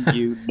how can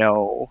you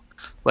know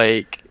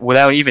like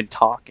without even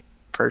talking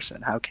in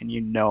person? How can you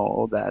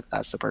know that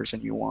that's the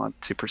person you want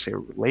to pursue a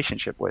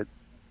relationship with?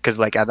 Because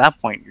like at that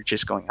point you're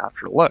just going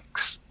after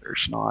looks.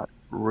 There's not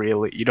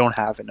really you don't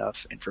have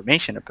enough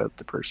information about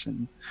the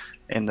person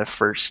in the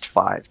first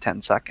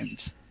 5-10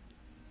 seconds.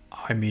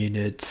 I mean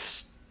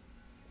it's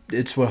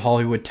what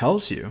Hollywood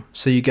tells you,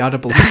 so you gotta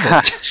believe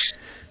it.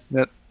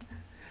 Not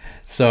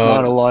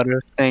not a So lot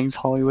of things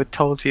Hollywood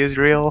tells you is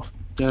real.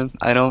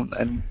 I don't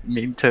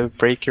mean to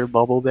break your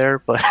bubble there,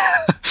 but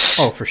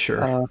oh, for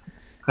sure. uh,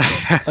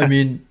 I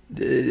mean,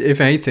 if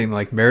anything,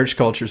 like marriage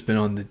culture's been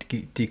on the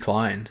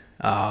decline.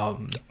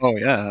 oh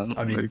yeah,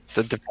 I mean, like,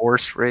 the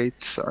divorce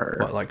rates are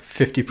what, like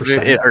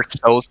 50%? are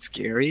so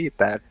scary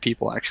that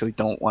people actually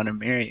don't want to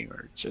marry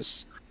or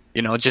just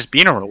just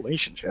be in a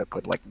relationship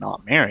but like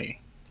not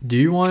marry. Do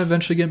you want to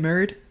eventually get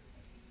married?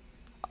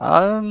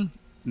 Um,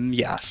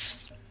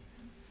 yes,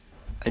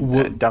 I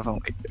What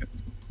definitely do.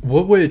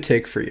 What would it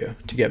take for you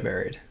to get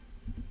married?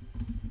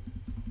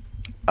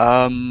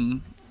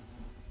 Um,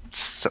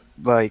 so,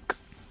 like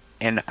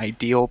an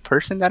ideal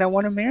person that I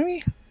want to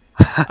marry.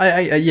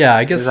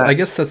 Yeah, Is I that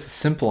guess that's a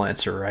simple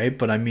answer, right?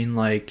 But I mean,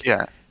 like,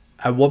 yeah?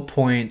 at what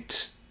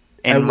point?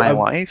 In my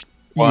life,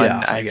 when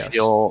Yeah, I I guess.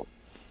 feel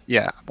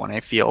yeah, when I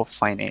feel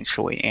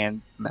financially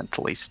and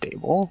mentally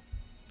stable,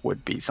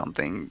 would be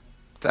something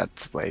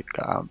that's like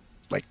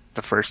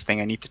the first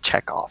thing I need to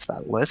check off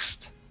that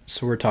list,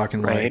 So we're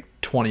talking right? like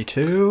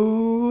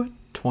 22,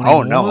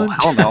 Oh no, 21.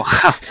 hell no.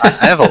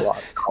 I have a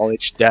lot of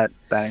college debt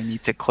that I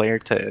need to clear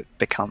to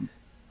become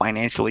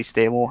financially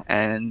stable,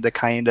 and the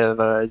kind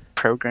of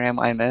program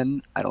I'm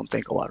in, I don't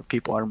think a lot of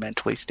people are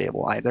mentally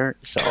stable either.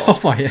 So Oh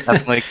my, it's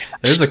definitely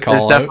there's a there's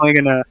call out. definitely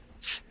gonna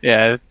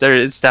yeah there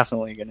it's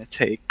definitely gonna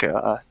take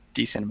a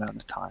decent amount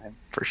of time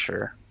for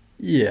sure.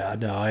 Yeah,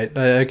 no,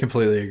 I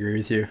completely agree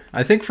with you.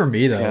 I think for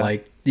me though, Yeah.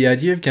 like the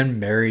idea of getting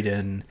married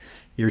in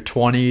your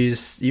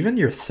 20s, even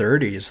your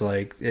 30s,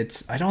 like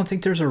I don't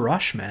think there's a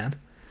rush, man.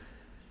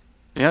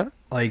 Yeah.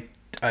 Like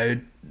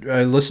I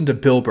I listen to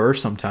Bill Burr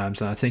sometimes,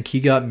 and I think he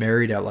got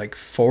married at like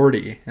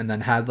 40 and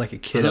then had like a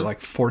kid at Hmm.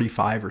 like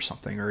 45 or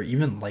something, or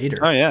even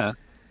Oh later. yeah.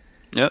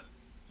 Yep.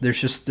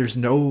 There's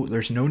no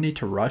need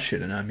to rush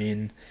it. And I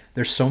mean,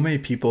 there's so many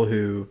people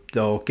who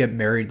they'll get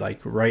married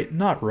like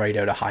not right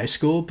out of high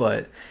school,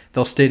 but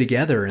they'll stay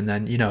together and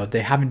then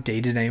they haven't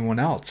dated anyone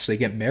else. They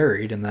get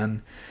married and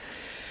then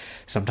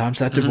sometimes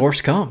that Mhm.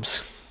 divorce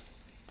comes.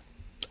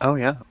 Oh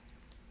yeah.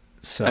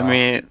 So I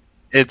mean,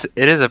 it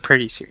is a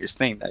pretty serious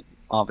thing that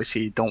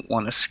obviously you don't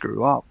want to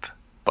screw up.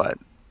 But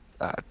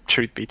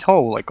truth be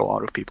told, like a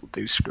lot of people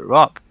do screw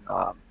up,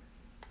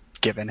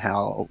 given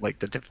how like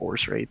the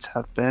divorce rates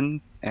have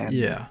been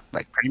and yeah,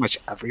 like pretty much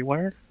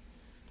everywhere.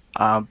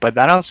 But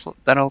that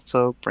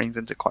also brings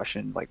into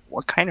question like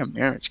what kind of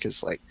marriage,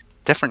 because like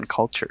different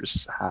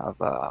cultures have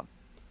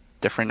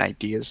different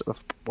ideas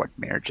of what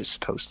marriage is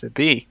supposed to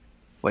be.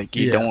 Like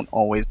you yeah, don't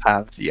always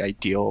have the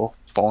ideal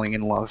falling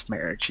in love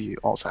marriage. You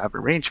also have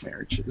arranged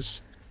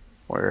marriages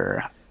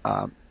where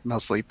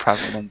mostly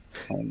prevalent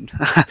and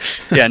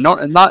yeah,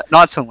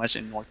 not so much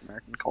in North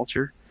American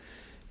culture,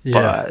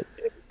 yeah. but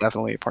it's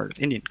definitely a part of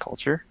Indian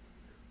culture.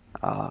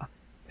 Uh,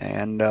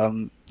 and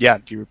yeah,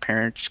 your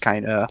parents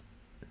kind of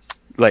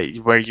like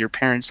where your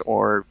parents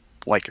or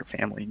like your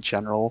family in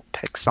general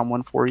pick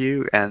someone for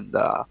you, and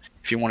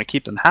if you want to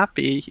keep them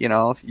happy, you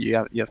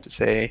have to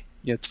say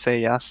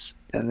yes,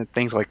 and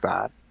things like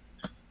that.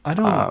 I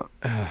don't.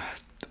 Uh,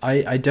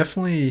 I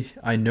definitely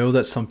I know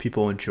that some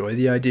people enjoy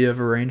the idea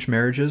of arranged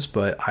marriages,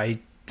 but I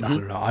mhm.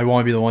 don't know. I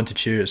want to be the one to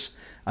choose.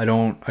 I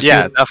don't. I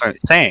Yeah, feel. definitely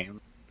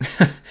same.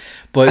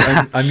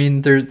 But I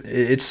mean,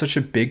 it's such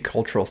a big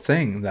cultural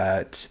thing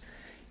that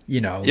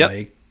Yep.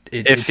 like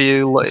If it's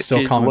you it's if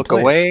still you look commonplace.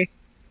 away,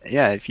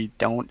 yeah, if you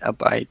don't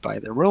abide by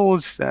the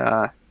rules,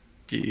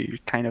 you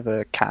kind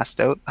of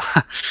cast out.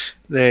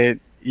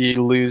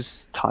 You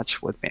lose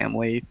touch with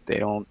family. They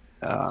don't,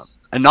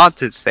 and not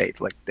to say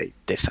like they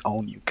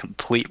disown you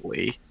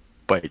completely,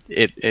 but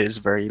it is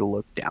very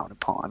looked down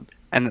upon.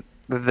 And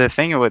the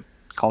thing with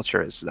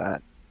culture is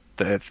that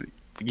the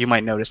you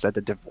might notice that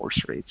the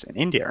divorce rates in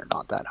India are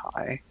not that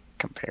high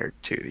compared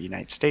to the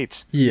United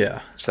States.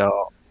 Yeah,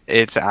 So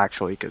it's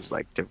actually because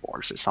like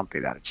divorce is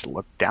something that it's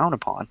looked down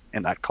upon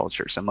in that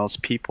culture. So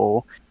most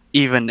people,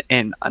 even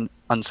in an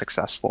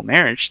unsuccessful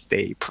marriage,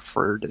 they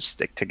prefer to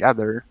stick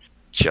together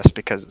just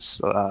because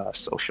of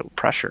social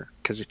pressure.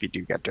 Because if you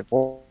do get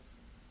divorced,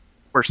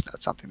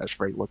 that's something that's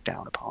very looked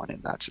down upon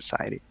in that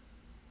society.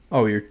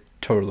 oh, you're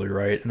totally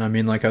right. And I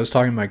mean, like, I was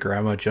talking to my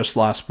grandma just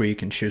last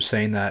week, and she was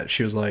saying that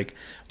she was like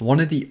one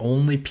of the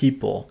only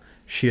people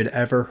she had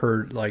ever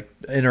heard, like,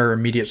 in her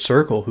immediate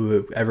circle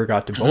who ever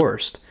got Mhm.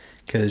 divorced.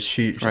 Because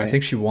I Right.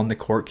 think she won the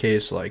court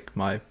case. Like,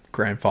 my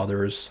grandfather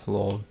was a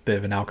little bit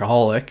of an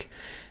alcoholic.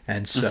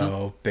 And Hmm.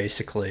 so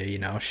basically,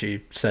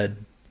 she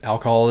said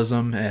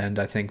alcoholism and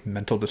I think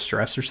mental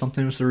distress or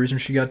something was the reason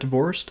she got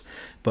divorced.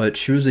 But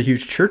she was a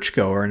huge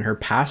churchgoer, and her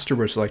pastor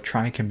was like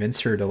trying to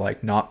convince her to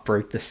like not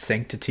break the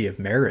sanctity of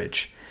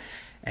marriage.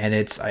 And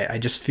I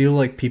just feel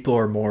like people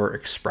are more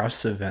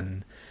expressive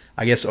and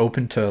I guess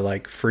open to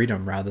like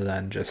freedom rather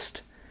than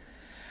just,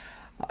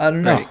 I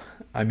don't know. Right.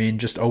 I mean,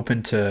 just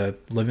open to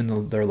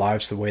living their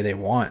lives the way they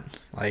want.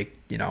 Like,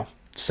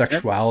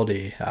 Yep.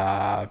 sexuality,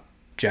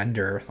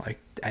 gender, like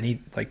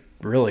like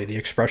really the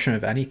expression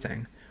of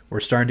anything. We're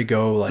starting to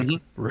go like Hmm.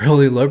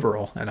 really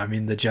liberal. And I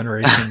mean, the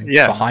generation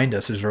Yeah, behind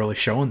us is really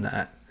showing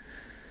that.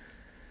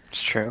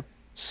 it's true.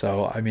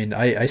 So, I mean,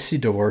 I see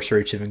divorce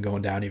rates even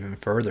going down even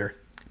further.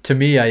 To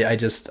me,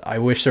 I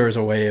wish there was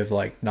a way of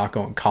like not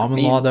going I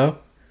common law mean, though.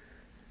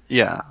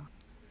 yeah,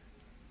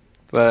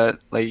 but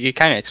like you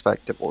kind of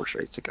expect divorce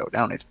rates to go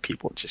down if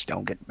people just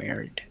don't get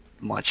married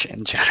much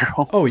in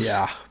general. Oh,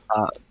 yeah.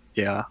 Uh,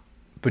 yeah.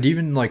 But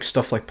even like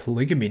stuff like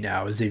polygamy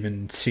now is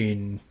even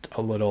seen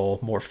a little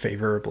more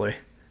favorably.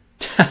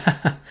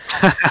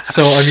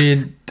 So I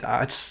mean,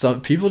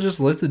 people just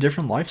live the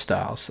different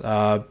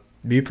lifestyles.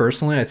 Me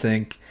personally, I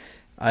think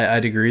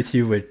I'd agree with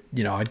you. With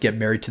I'd get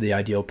married to the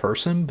ideal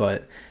person,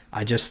 but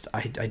I just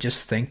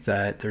think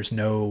that there's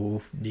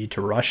no need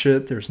to rush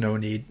it. There's no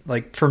need,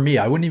 like for me,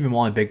 I wouldn't even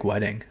want a big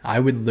wedding. I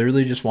would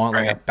literally just want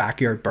like a Right.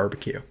 backyard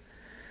barbecue.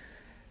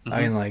 I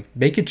Hmm. mean, like,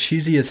 make it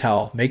cheesy as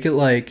hell. Make it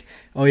like,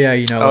 oh yeah,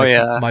 Oh like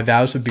yeah. my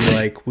vows would be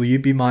like, will you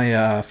be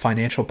my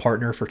financial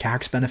partner for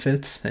tax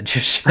benefits and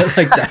just shit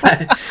like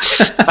that.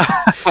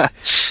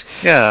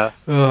 Yeah.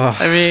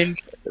 I Ugh. mean,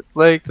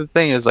 like the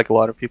thing is, like a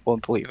lot of people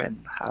believe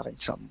in having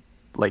some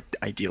like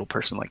ideal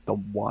person, like the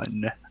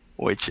one,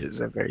 which is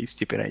a very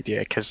stupid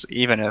idea. Because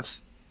even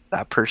if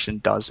that person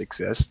does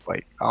exist,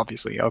 like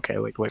obviously, okay,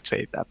 like let's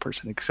say that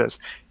person exists,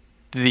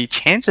 the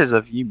chances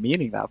of you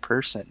meeting that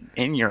person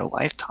in your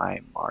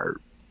lifetime are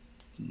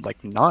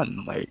like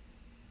none. Like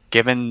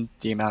given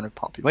the amount of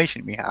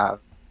population we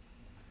have,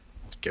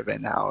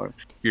 given how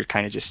you're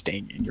kind of just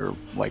staying in your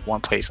like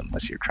one place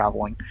unless you're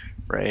traveling,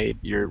 right?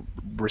 You're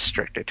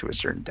restricted to a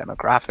certain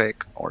demographic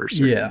or a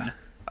Yeah. certain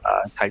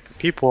type of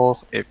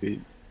people. If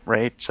you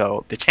right,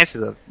 so the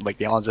chances of like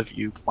the odds of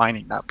you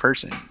finding that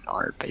person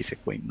are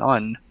basically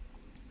none.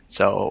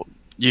 So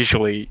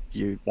usually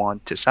you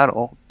want to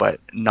settle,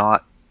 but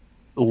not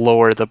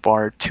lower the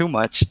bar too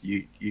much.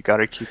 You got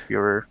to keep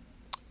your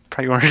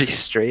priorities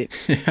straight,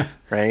 Yeah.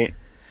 right?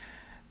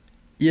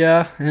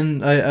 Yeah,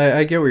 and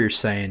I get what you're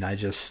saying.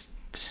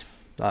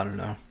 I don't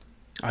know.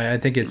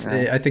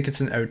 Yeah. I think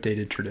it's an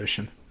outdated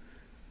tradition.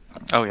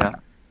 Oh yeah,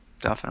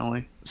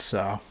 definitely.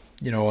 So,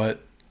 you know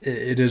what?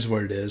 It is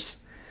what it is.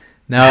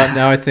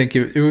 Now I think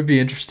it would be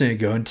interesting to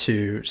go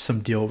into some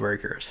deal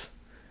breakers.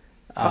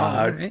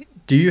 Right.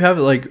 Do you have,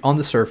 like, on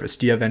the surface,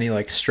 do you have any,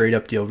 like, straight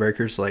up deal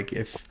breakers? Like,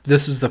 if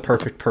this is the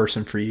perfect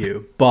person for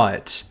you,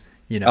 but,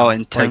 you know. Oh,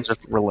 in terms of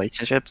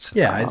relationships?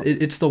 Yeah,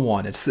 it's the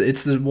one. It's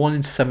the 1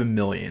 in 7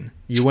 million.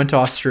 You went to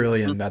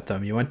Australia and met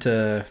them. You went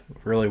to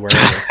really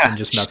wherever and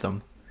just met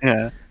them.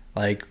 Yeah.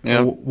 Like,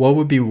 Yeah. what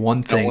would be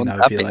one thing that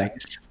would be like,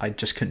 nice. I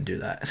just couldn't do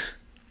that?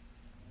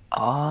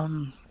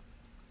 I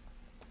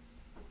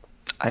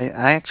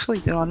actually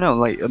don't know.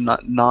 Like,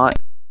 not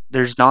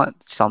there's not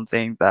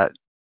something that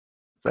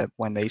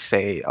when they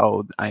say,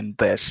 "Oh, I'm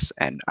this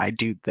and I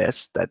do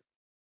this,"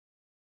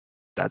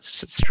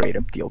 that's a straight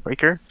up deal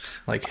breaker.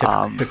 Like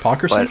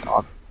hypocrisy?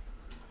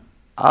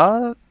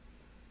 But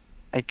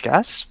I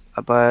guess,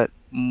 but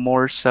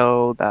more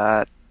so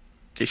that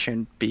they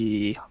shouldn't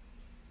be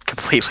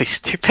completely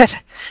stupid.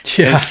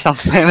 Yeah. It's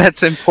something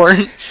that's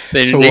important.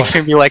 They So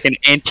shouldn't be like an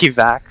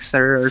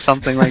anti-vaxxer or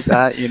something like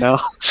that, you know?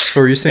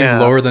 So are you saying Yeah.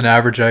 lower than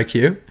average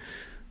IQ?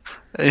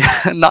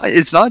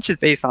 It's not just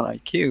based on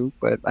IQ,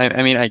 but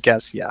I mean, I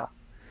guess, yeah.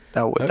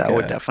 That would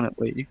Okay.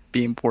 definitely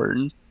be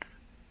important.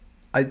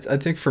 I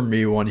think for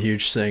me, one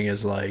huge thing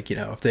is, like, you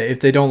know, if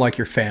they don't like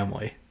your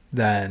family,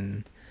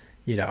 then,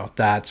 you know,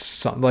 that's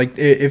something. Like,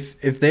 if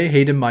they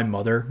hated my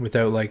mother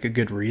without, like, a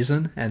good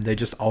reason and they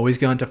just always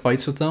got into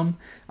fights with them,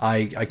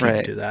 I can't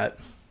Right. do that.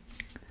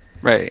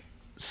 Right.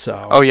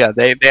 So Oh yeah,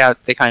 they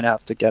kind of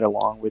have to get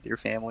along with your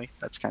family.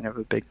 That's kind of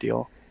a big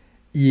deal.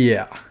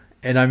 yeah.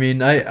 And I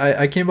mean,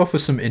 I came up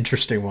with some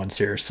interesting ones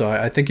here, so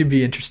I think it'd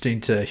be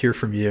interesting to hear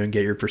from you and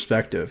get your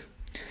perspective.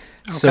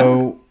 Okay.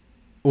 So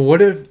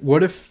what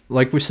if,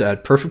 like we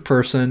said, perfect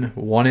person,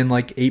 1 in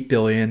like 8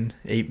 billion,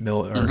 8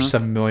 mil, or Mhm.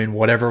 7 million,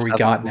 whatever we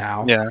got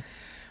now. Yeah.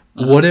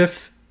 What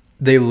if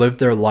they lived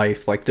their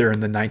life like they're in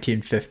the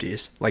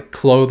 1950s? Like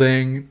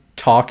clothing,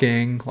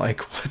 talking,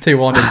 like what they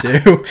want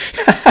to do.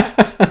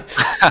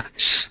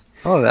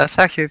 Oh, that's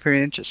actually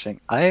pretty interesting.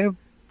 I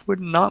would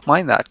not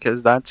mind that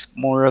because that's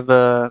more of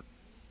a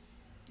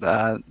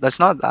that's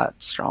not that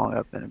strong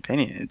of an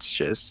opinion. It's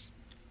just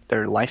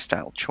their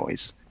lifestyle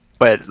choice.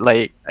 But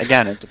like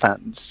again, it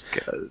depends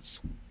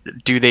because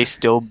do they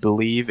still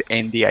believe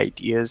in the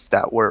ideas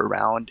that were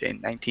around in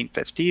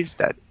 1950s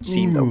that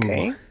seemed Ooh.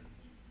 okay?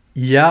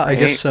 Yeah, I Right.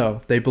 guess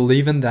so. They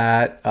believe in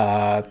that.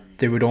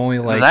 They would only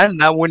like Then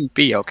that wouldn't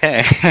be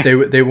okay.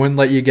 they wouldn't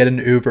let you get an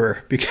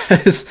Uber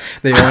because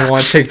they only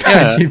want to take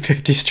Yeah.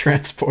 1950s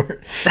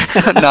transport.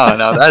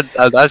 no,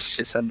 that's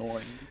just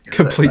annoying.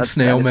 Complete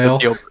snail that is a mail.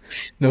 deal-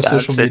 No that's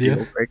social a media.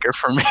 deal breaker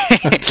for me.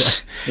 Okay.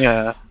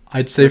 Yeah.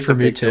 I'd say That's for a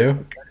me big deal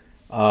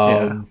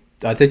too.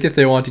 I think if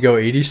they want to go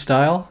 80s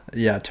style,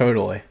 yeah,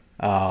 totally.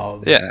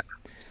 Yeah.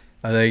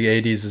 I think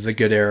 80s is a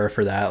good era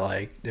for that.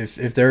 Like,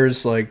 if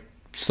there's like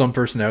some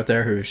person out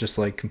there who's just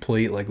like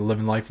complete, like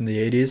living life in the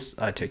 80s,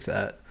 I'd take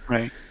that.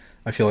 Right.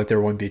 I feel like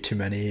there wouldn't be too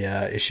many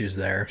issues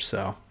there.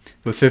 So,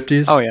 but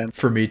 50s, Oh, yeah.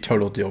 for me,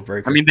 total deal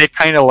breaker. I mean, they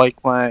kind of like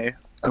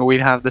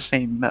we'd have the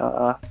same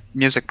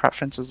music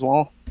preference as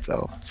well.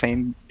 So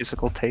same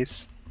musical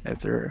tastes if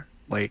they're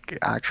like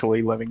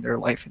actually living their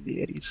life in the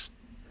 80s.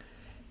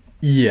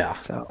 yeah.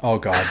 So Oh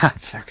God,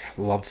 fuck,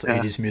 I love Yeah.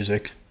 80s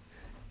music,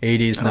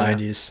 80s, Oh, yeah.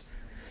 90s.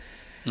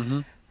 hmm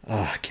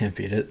Oh, can't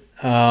beat it.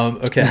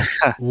 Okay,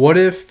 what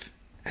if?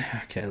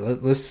 Okay,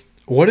 let's.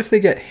 What if they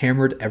get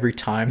hammered every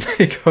time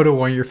they go to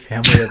one of your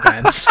family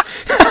events?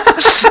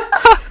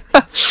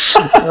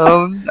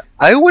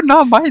 I would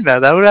not mind that.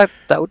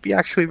 That would be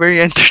actually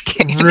very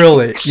entertaining.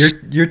 Really,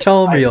 you're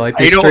telling me like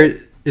I they don't- straight?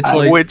 It's I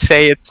like would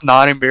say it's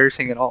not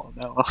embarrassing at all.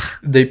 No.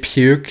 they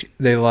puke.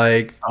 They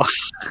like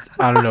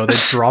I don't know. They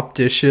drop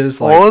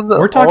dishes. Like all of the,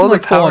 we're talking all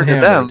like the full power on to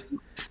hammered. them.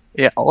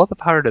 Yeah, all the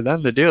power to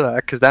them to do that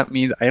because that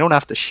means I don't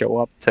have to show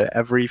up to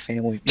every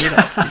family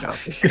meetup. You know,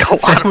 There's Your like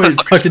a lot of family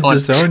other fucking going-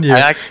 disown you.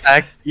 I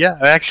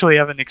actually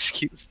have an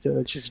excuse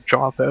to just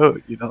drop out.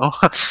 You know,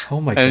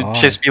 Oh my and God.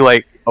 just be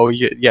like, oh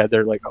yeah,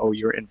 they're like, oh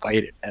you're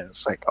invited, and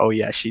it's like, oh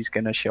yeah, she's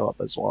gonna show up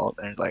as well.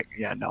 And they're like,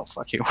 yeah, no,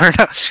 fuck you,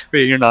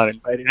 you're not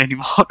invited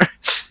anymore.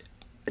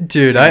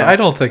 Dude, Yeah. I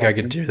don't think I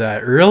could do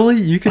that.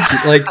 Really? You could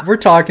like we're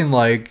talking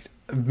like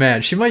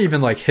man, she might even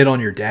like hit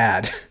on your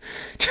dad.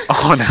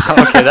 Oh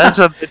no, okay, that's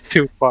a bit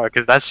too far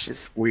because that's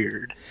just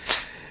weird.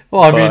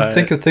 Well, I mean, But-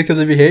 think of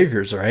the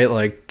behaviors, right?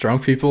 Like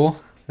drunk people,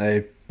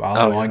 they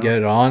Oh, want to yeah.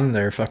 get it on.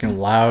 They're fucking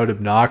loud,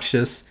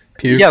 obnoxious,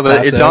 puke. Yeah, but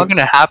pass it's out. not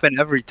gonna happen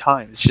every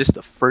time. It's just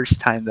the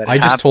first time that. I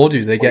just told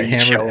you they get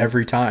happens hammered where you show-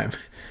 every time.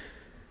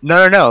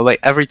 No, like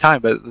every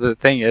time. But the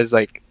thing is,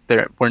 like,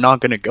 we're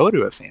not gonna go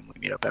to a family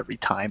meetup every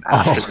time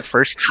after Oh. the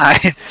first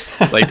time.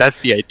 Like that's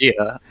the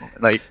idea.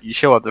 Like you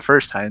show up the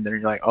first time, then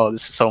you're like, oh,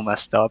 this is so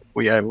messed up.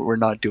 We're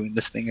not doing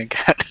this thing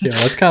again. Yeah,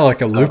 that's kind of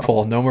like a So-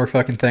 loophole. No more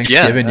fucking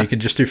Thanksgiving. Yeah. You can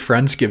just do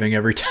Friendsgiving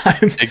every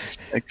time.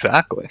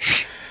 Exactly.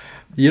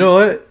 You know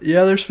what?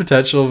 Yeah, there's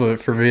potential, but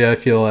for me, I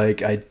feel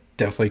like I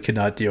definitely could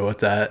not deal with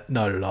that.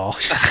 Not at all.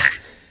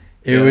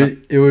 Yeah.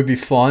 It would be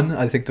fun,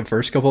 I think, the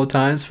first couple of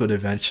times, but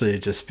eventually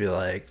it'd just be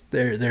like,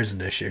 there's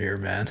an issue here,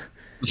 man.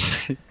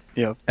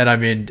 Yeah. And I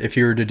mean, if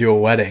you were to do a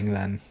wedding,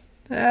 then,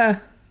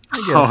 I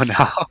Oh guess.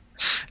 no.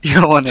 You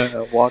don't want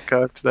to walk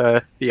out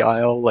to the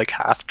aisle like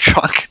half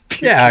drunk.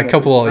 Yeah, a puking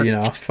couple of,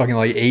 everywhere. fucking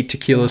like 8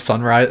 tequila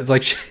sunrise.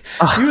 Like,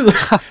 you,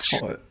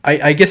 Oh,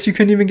 I guess you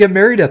couldn't even get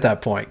married at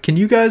that point. Can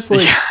you guys,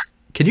 like, yeah.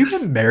 can you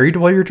get married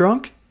while you're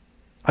drunk?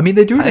 I mean,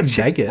 they do it in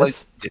Actually, like,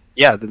 Vegas.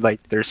 yeah,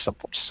 like there's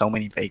so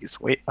many Vegas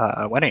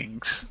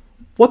weddings.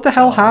 What the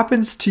hell So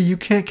happens to you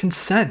can't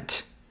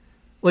consent?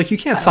 Like, you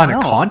can't I don't sign a know.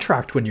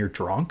 contract when you're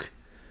drunk.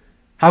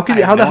 I have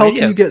How the no hell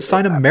can idea. you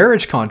sign a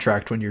marriage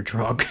contract when you're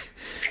drunk?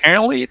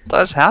 Apparently, it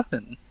does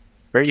happen.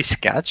 Very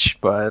sketch,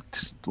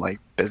 but like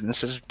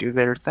businesses do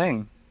their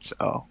thing.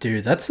 So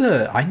Dude,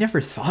 I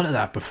never thought of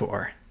that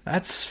before.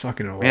 That's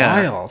fucking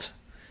yeah. wild.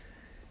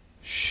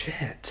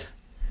 Shit.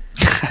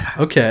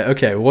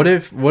 Okay. What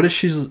if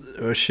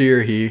she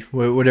or he,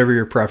 whatever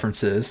your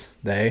preference is,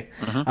 they,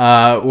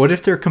 Mhm. what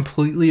if they're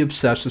completely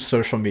obsessed with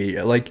social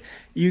media? Like,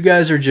 you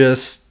guys are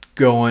just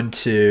going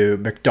to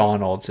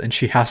McDonald's and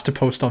she has to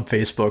post on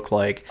Facebook,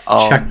 like,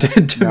 Oh checked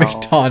into no,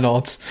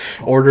 McDonald's,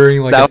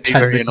 ordering like that a would be 10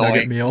 very McNugget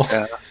annoying. meal.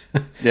 Yeah,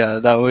 yeah,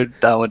 that would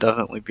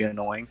definitely be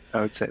annoying.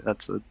 I would say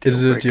that's a deal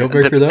Is it a breaker. deal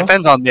breaker though?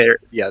 Depends on their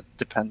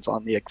depends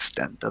on the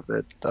extent of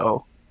it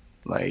though.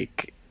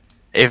 Like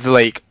if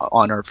like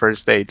on our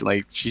first date,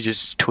 like she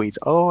just tweets,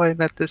 "Oh, I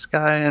met this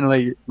guy," and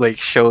like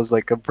shows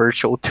like a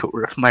virtual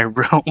tour of my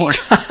room or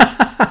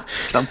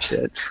some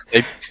shit.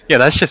 Like, yeah,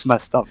 that's just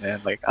messed up,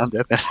 man. Like I'm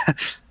dipping.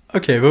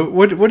 Okay, but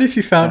what if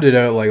you found it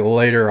out like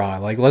later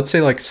on? Like, let's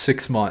say like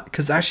 6 months,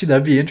 because actually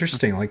that'd be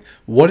interesting. Like,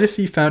 what if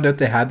you found out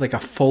they had like a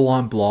full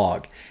on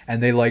blog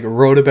and they like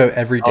wrote about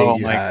every date Oh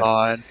you my had?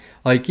 god.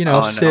 Like, Oh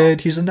no.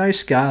 Sid, he's a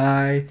nice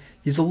guy.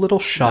 He's a little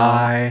No.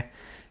 shy,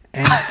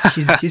 and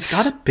he's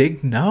got a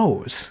big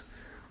nose.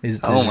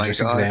 These Oh are my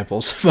just god.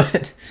 examples,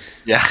 but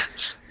Yeah.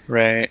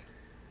 Right.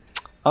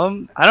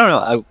 I don't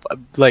know.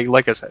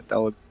 Like I said,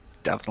 that would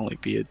definitely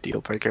be a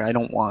deal breaker. I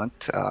don't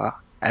want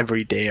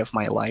every day of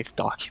my life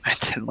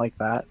documented like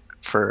that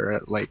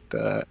for like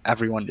the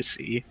everyone to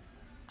see.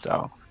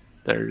 So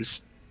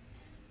there's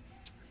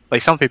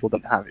like some people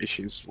don't have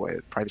issues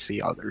with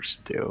privacy, others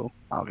do,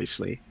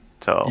 obviously.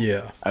 So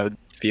yeah, I would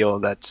feel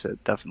that's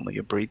definitely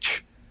a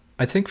breach.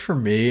 I think for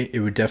me it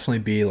would definitely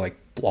be like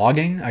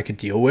blogging I could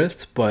deal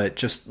with, but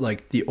just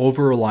like the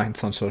over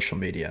reliance on social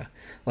media.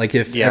 Like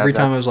if Yeah, every that.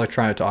 time I was like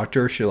trying to talk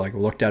to her, she like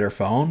looked at her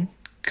phone,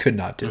 could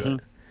not do Hmm.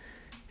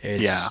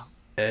 it. Yeah,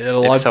 It's a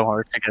it's lot. so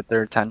hard to get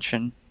their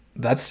attention.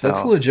 That's a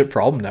So legit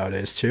problem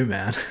nowadays too,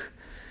 man.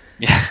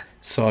 yeah.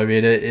 So I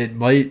mean, it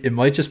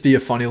might just be a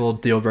funny little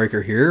deal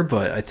breaker here,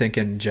 but I think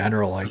in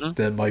general, like Hmm.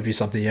 that might be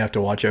something you have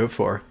to watch out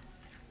for.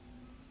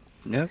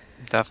 Yep,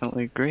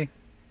 definitely agree.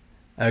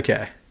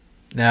 Okay,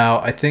 now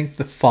I think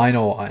the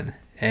final one,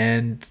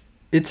 and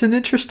it's an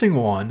interesting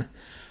one.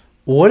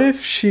 What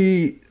if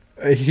he,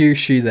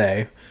 she,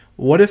 they,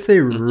 what if they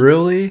Hmm.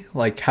 really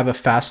like have a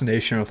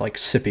fascination with like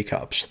sippy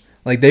cups?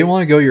 Like they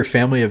want to go to your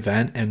family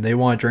event and they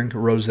want to drink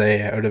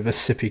rosé out of a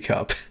sippy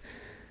cup.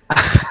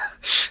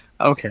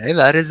 Okay,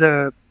 that is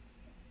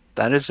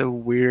a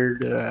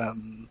weird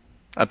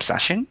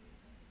obsession,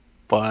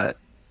 but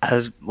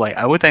as like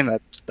I would think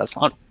that that's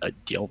not a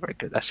deal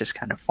breaker. That's just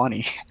kind of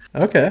funny.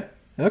 Okay,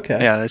 okay.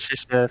 Yeah, that's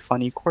just a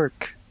funny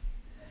quirk.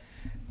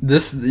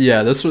 This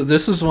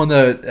was one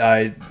that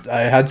I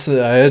had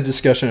a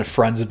discussion with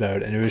friends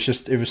about, and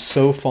it was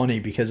so funny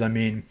because I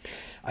mean,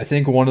 I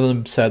think one of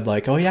them said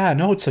like, "Oh yeah,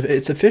 no, it's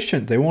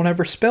efficient. They won't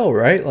ever spill,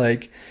 right?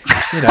 Like,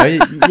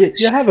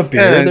 you have a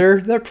beer. Yeah,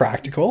 They're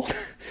practical."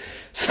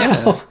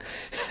 yeah,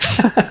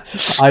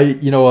 So,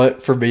 you know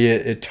what? For me,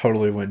 it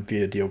totally wouldn't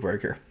be a deal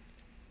breaker.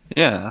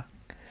 yeah,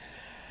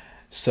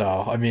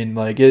 So, I mean,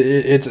 like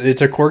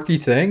it's a quirky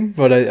thing,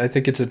 but I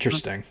think it's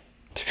interesting.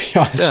 To be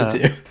honest with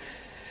yeah. you,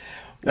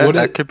 That what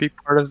that it? could be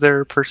part of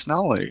their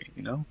personality,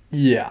 you know?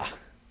 Yeah.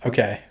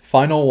 Okay.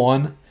 Final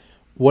one.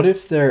 What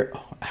if they're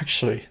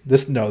actually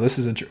this? No, this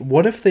is interesting.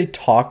 What if they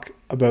talk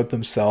about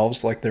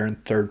themselves like they're in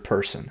third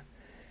person?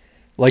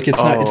 Like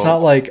it's not Oh,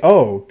 like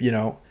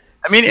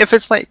I mean, if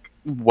it's like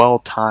well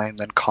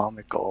timed and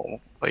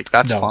comical, like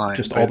that's no, fine.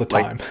 just all the But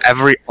like time.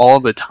 all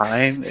the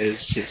time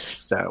is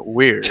just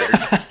weird.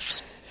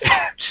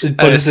 That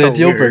But is is it a so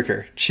deal weird.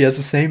 breaker? She has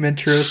the same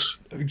interest,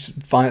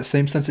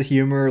 same sense of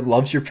humor,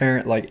 loves your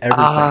parent, like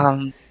everything.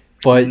 Um,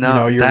 But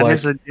no, you're that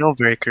is like, a deal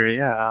breaker.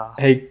 Yeah,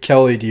 hey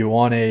Kelly, do you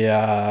want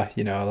a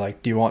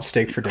like do you want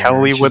steak for dinner?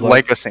 Kelly And she's would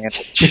like, like a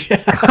sandwich.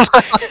 yeah.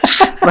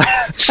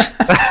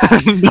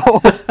 No,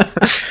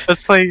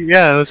 that's like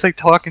that's like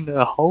talking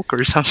to Hulk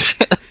or some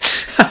shit.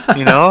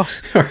 You know,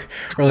 or,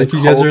 or like like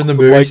you guys are in Hulk the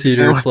would movie like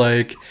theater. sandwich. It's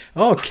like,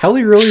 oh,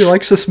 Kelly really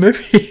likes this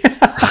movie.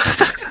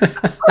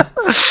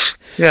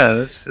 Yeah,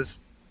 that's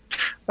just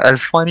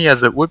as funny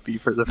as it would be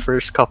for the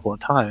first couple of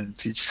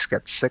times. You just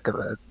get sick of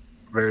it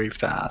very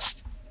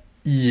fast.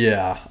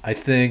 Yeah, I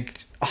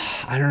think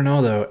I don't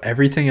know though.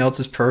 Everything else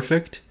is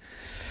perfect.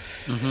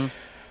 Hmm.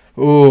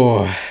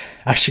 Oh,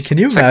 actually, can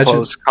you It's a imagine?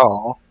 close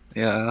call.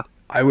 Yeah.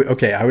 I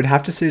would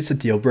have to say it's a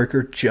deal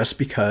breaker just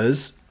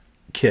because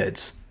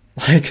kids.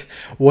 Like,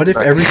 what if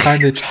Right. every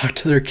time they talk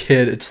to their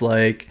kid, it's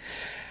like,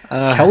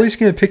 Kelly's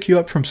gonna pick you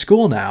up from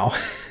school now.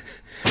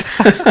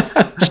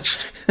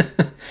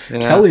 Yeah.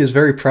 Kelly is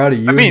very proud of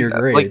you and your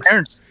grades. Like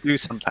parents do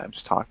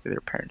sometimes talk to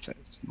their parents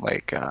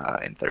like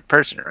in third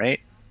person, right?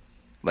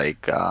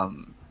 Like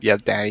yeah,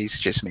 daddy's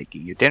just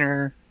making you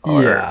dinner,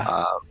 or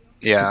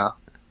yeah,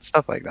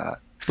 stuff like that.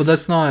 But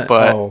that's not.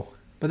 But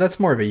but that's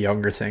more of a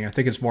younger thing. I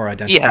think it's more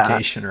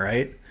identification,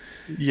 right?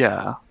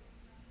 Yeah.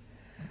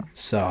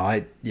 So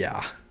I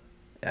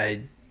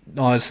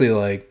honestly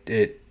like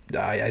it.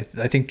 I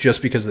think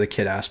just because of the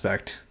kid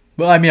aspect.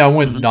 Well, I mean, I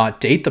wouldn't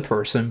not date the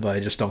person, but I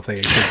just don't think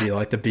it could be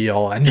like the be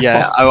all end all.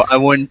 Yeah, I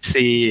wouldn't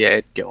see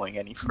it going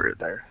any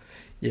further.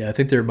 Yeah, I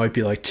think there might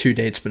be like 2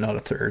 dates, but not a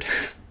third.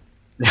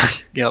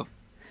 Yep.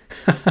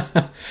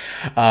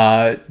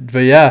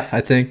 But yeah,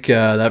 I think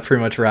that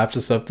pretty much wraps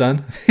us up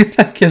then.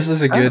 That gives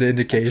us a good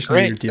indication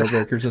of your deal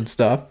breakers and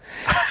stuff.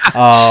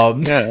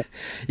 Yeah.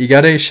 You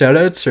got any shout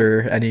outs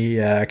or any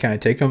kind of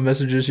take home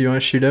messages you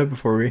want to shoot out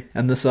before we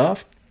end this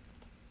off?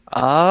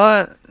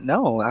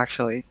 No,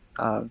 actually.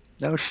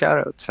 No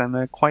shout outs. I'm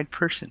a quiet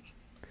person.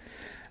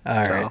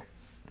 All right.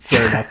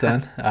 Fair enough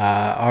then.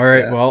 All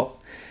right. Yeah.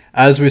 Well,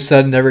 as we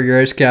said in every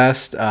Graves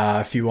cast,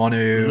 if you want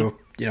to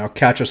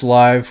catch us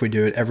live, we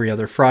do it every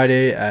other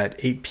Friday at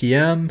 8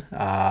 p.m.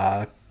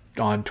 On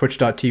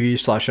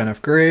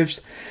twitch.tv/nfgraves.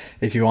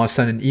 If you want to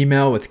send an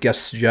email with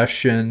guest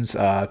suggestions,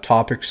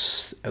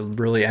 topics,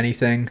 really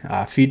anything,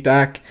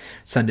 feedback,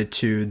 send it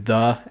to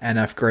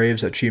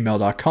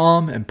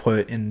thenfgraves@gmail.com and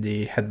put in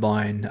the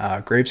headline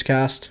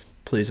Gravescast,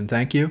 please and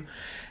thank you.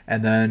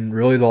 And then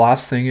really the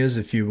last thing is,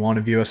 if you want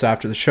to view us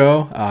after the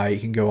show, you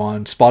can go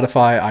on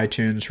Spotify,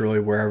 iTunes, really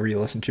wherever you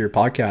listen to your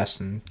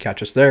podcast and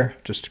catch us there,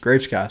 just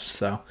Gravescast.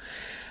 So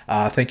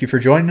thank you for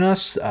joining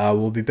us.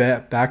 We'll be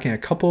back in a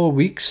couple of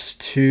weeks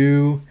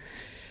to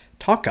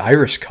talk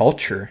Irish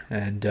culture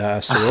and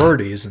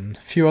sororities and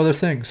a few other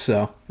things.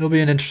 So it'll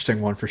be an interesting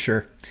one for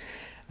sure.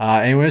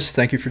 Anyways,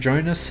 thank you for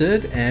joining us,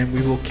 Sid, and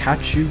we will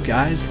catch you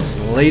guys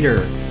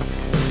later.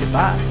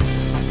 Goodbye.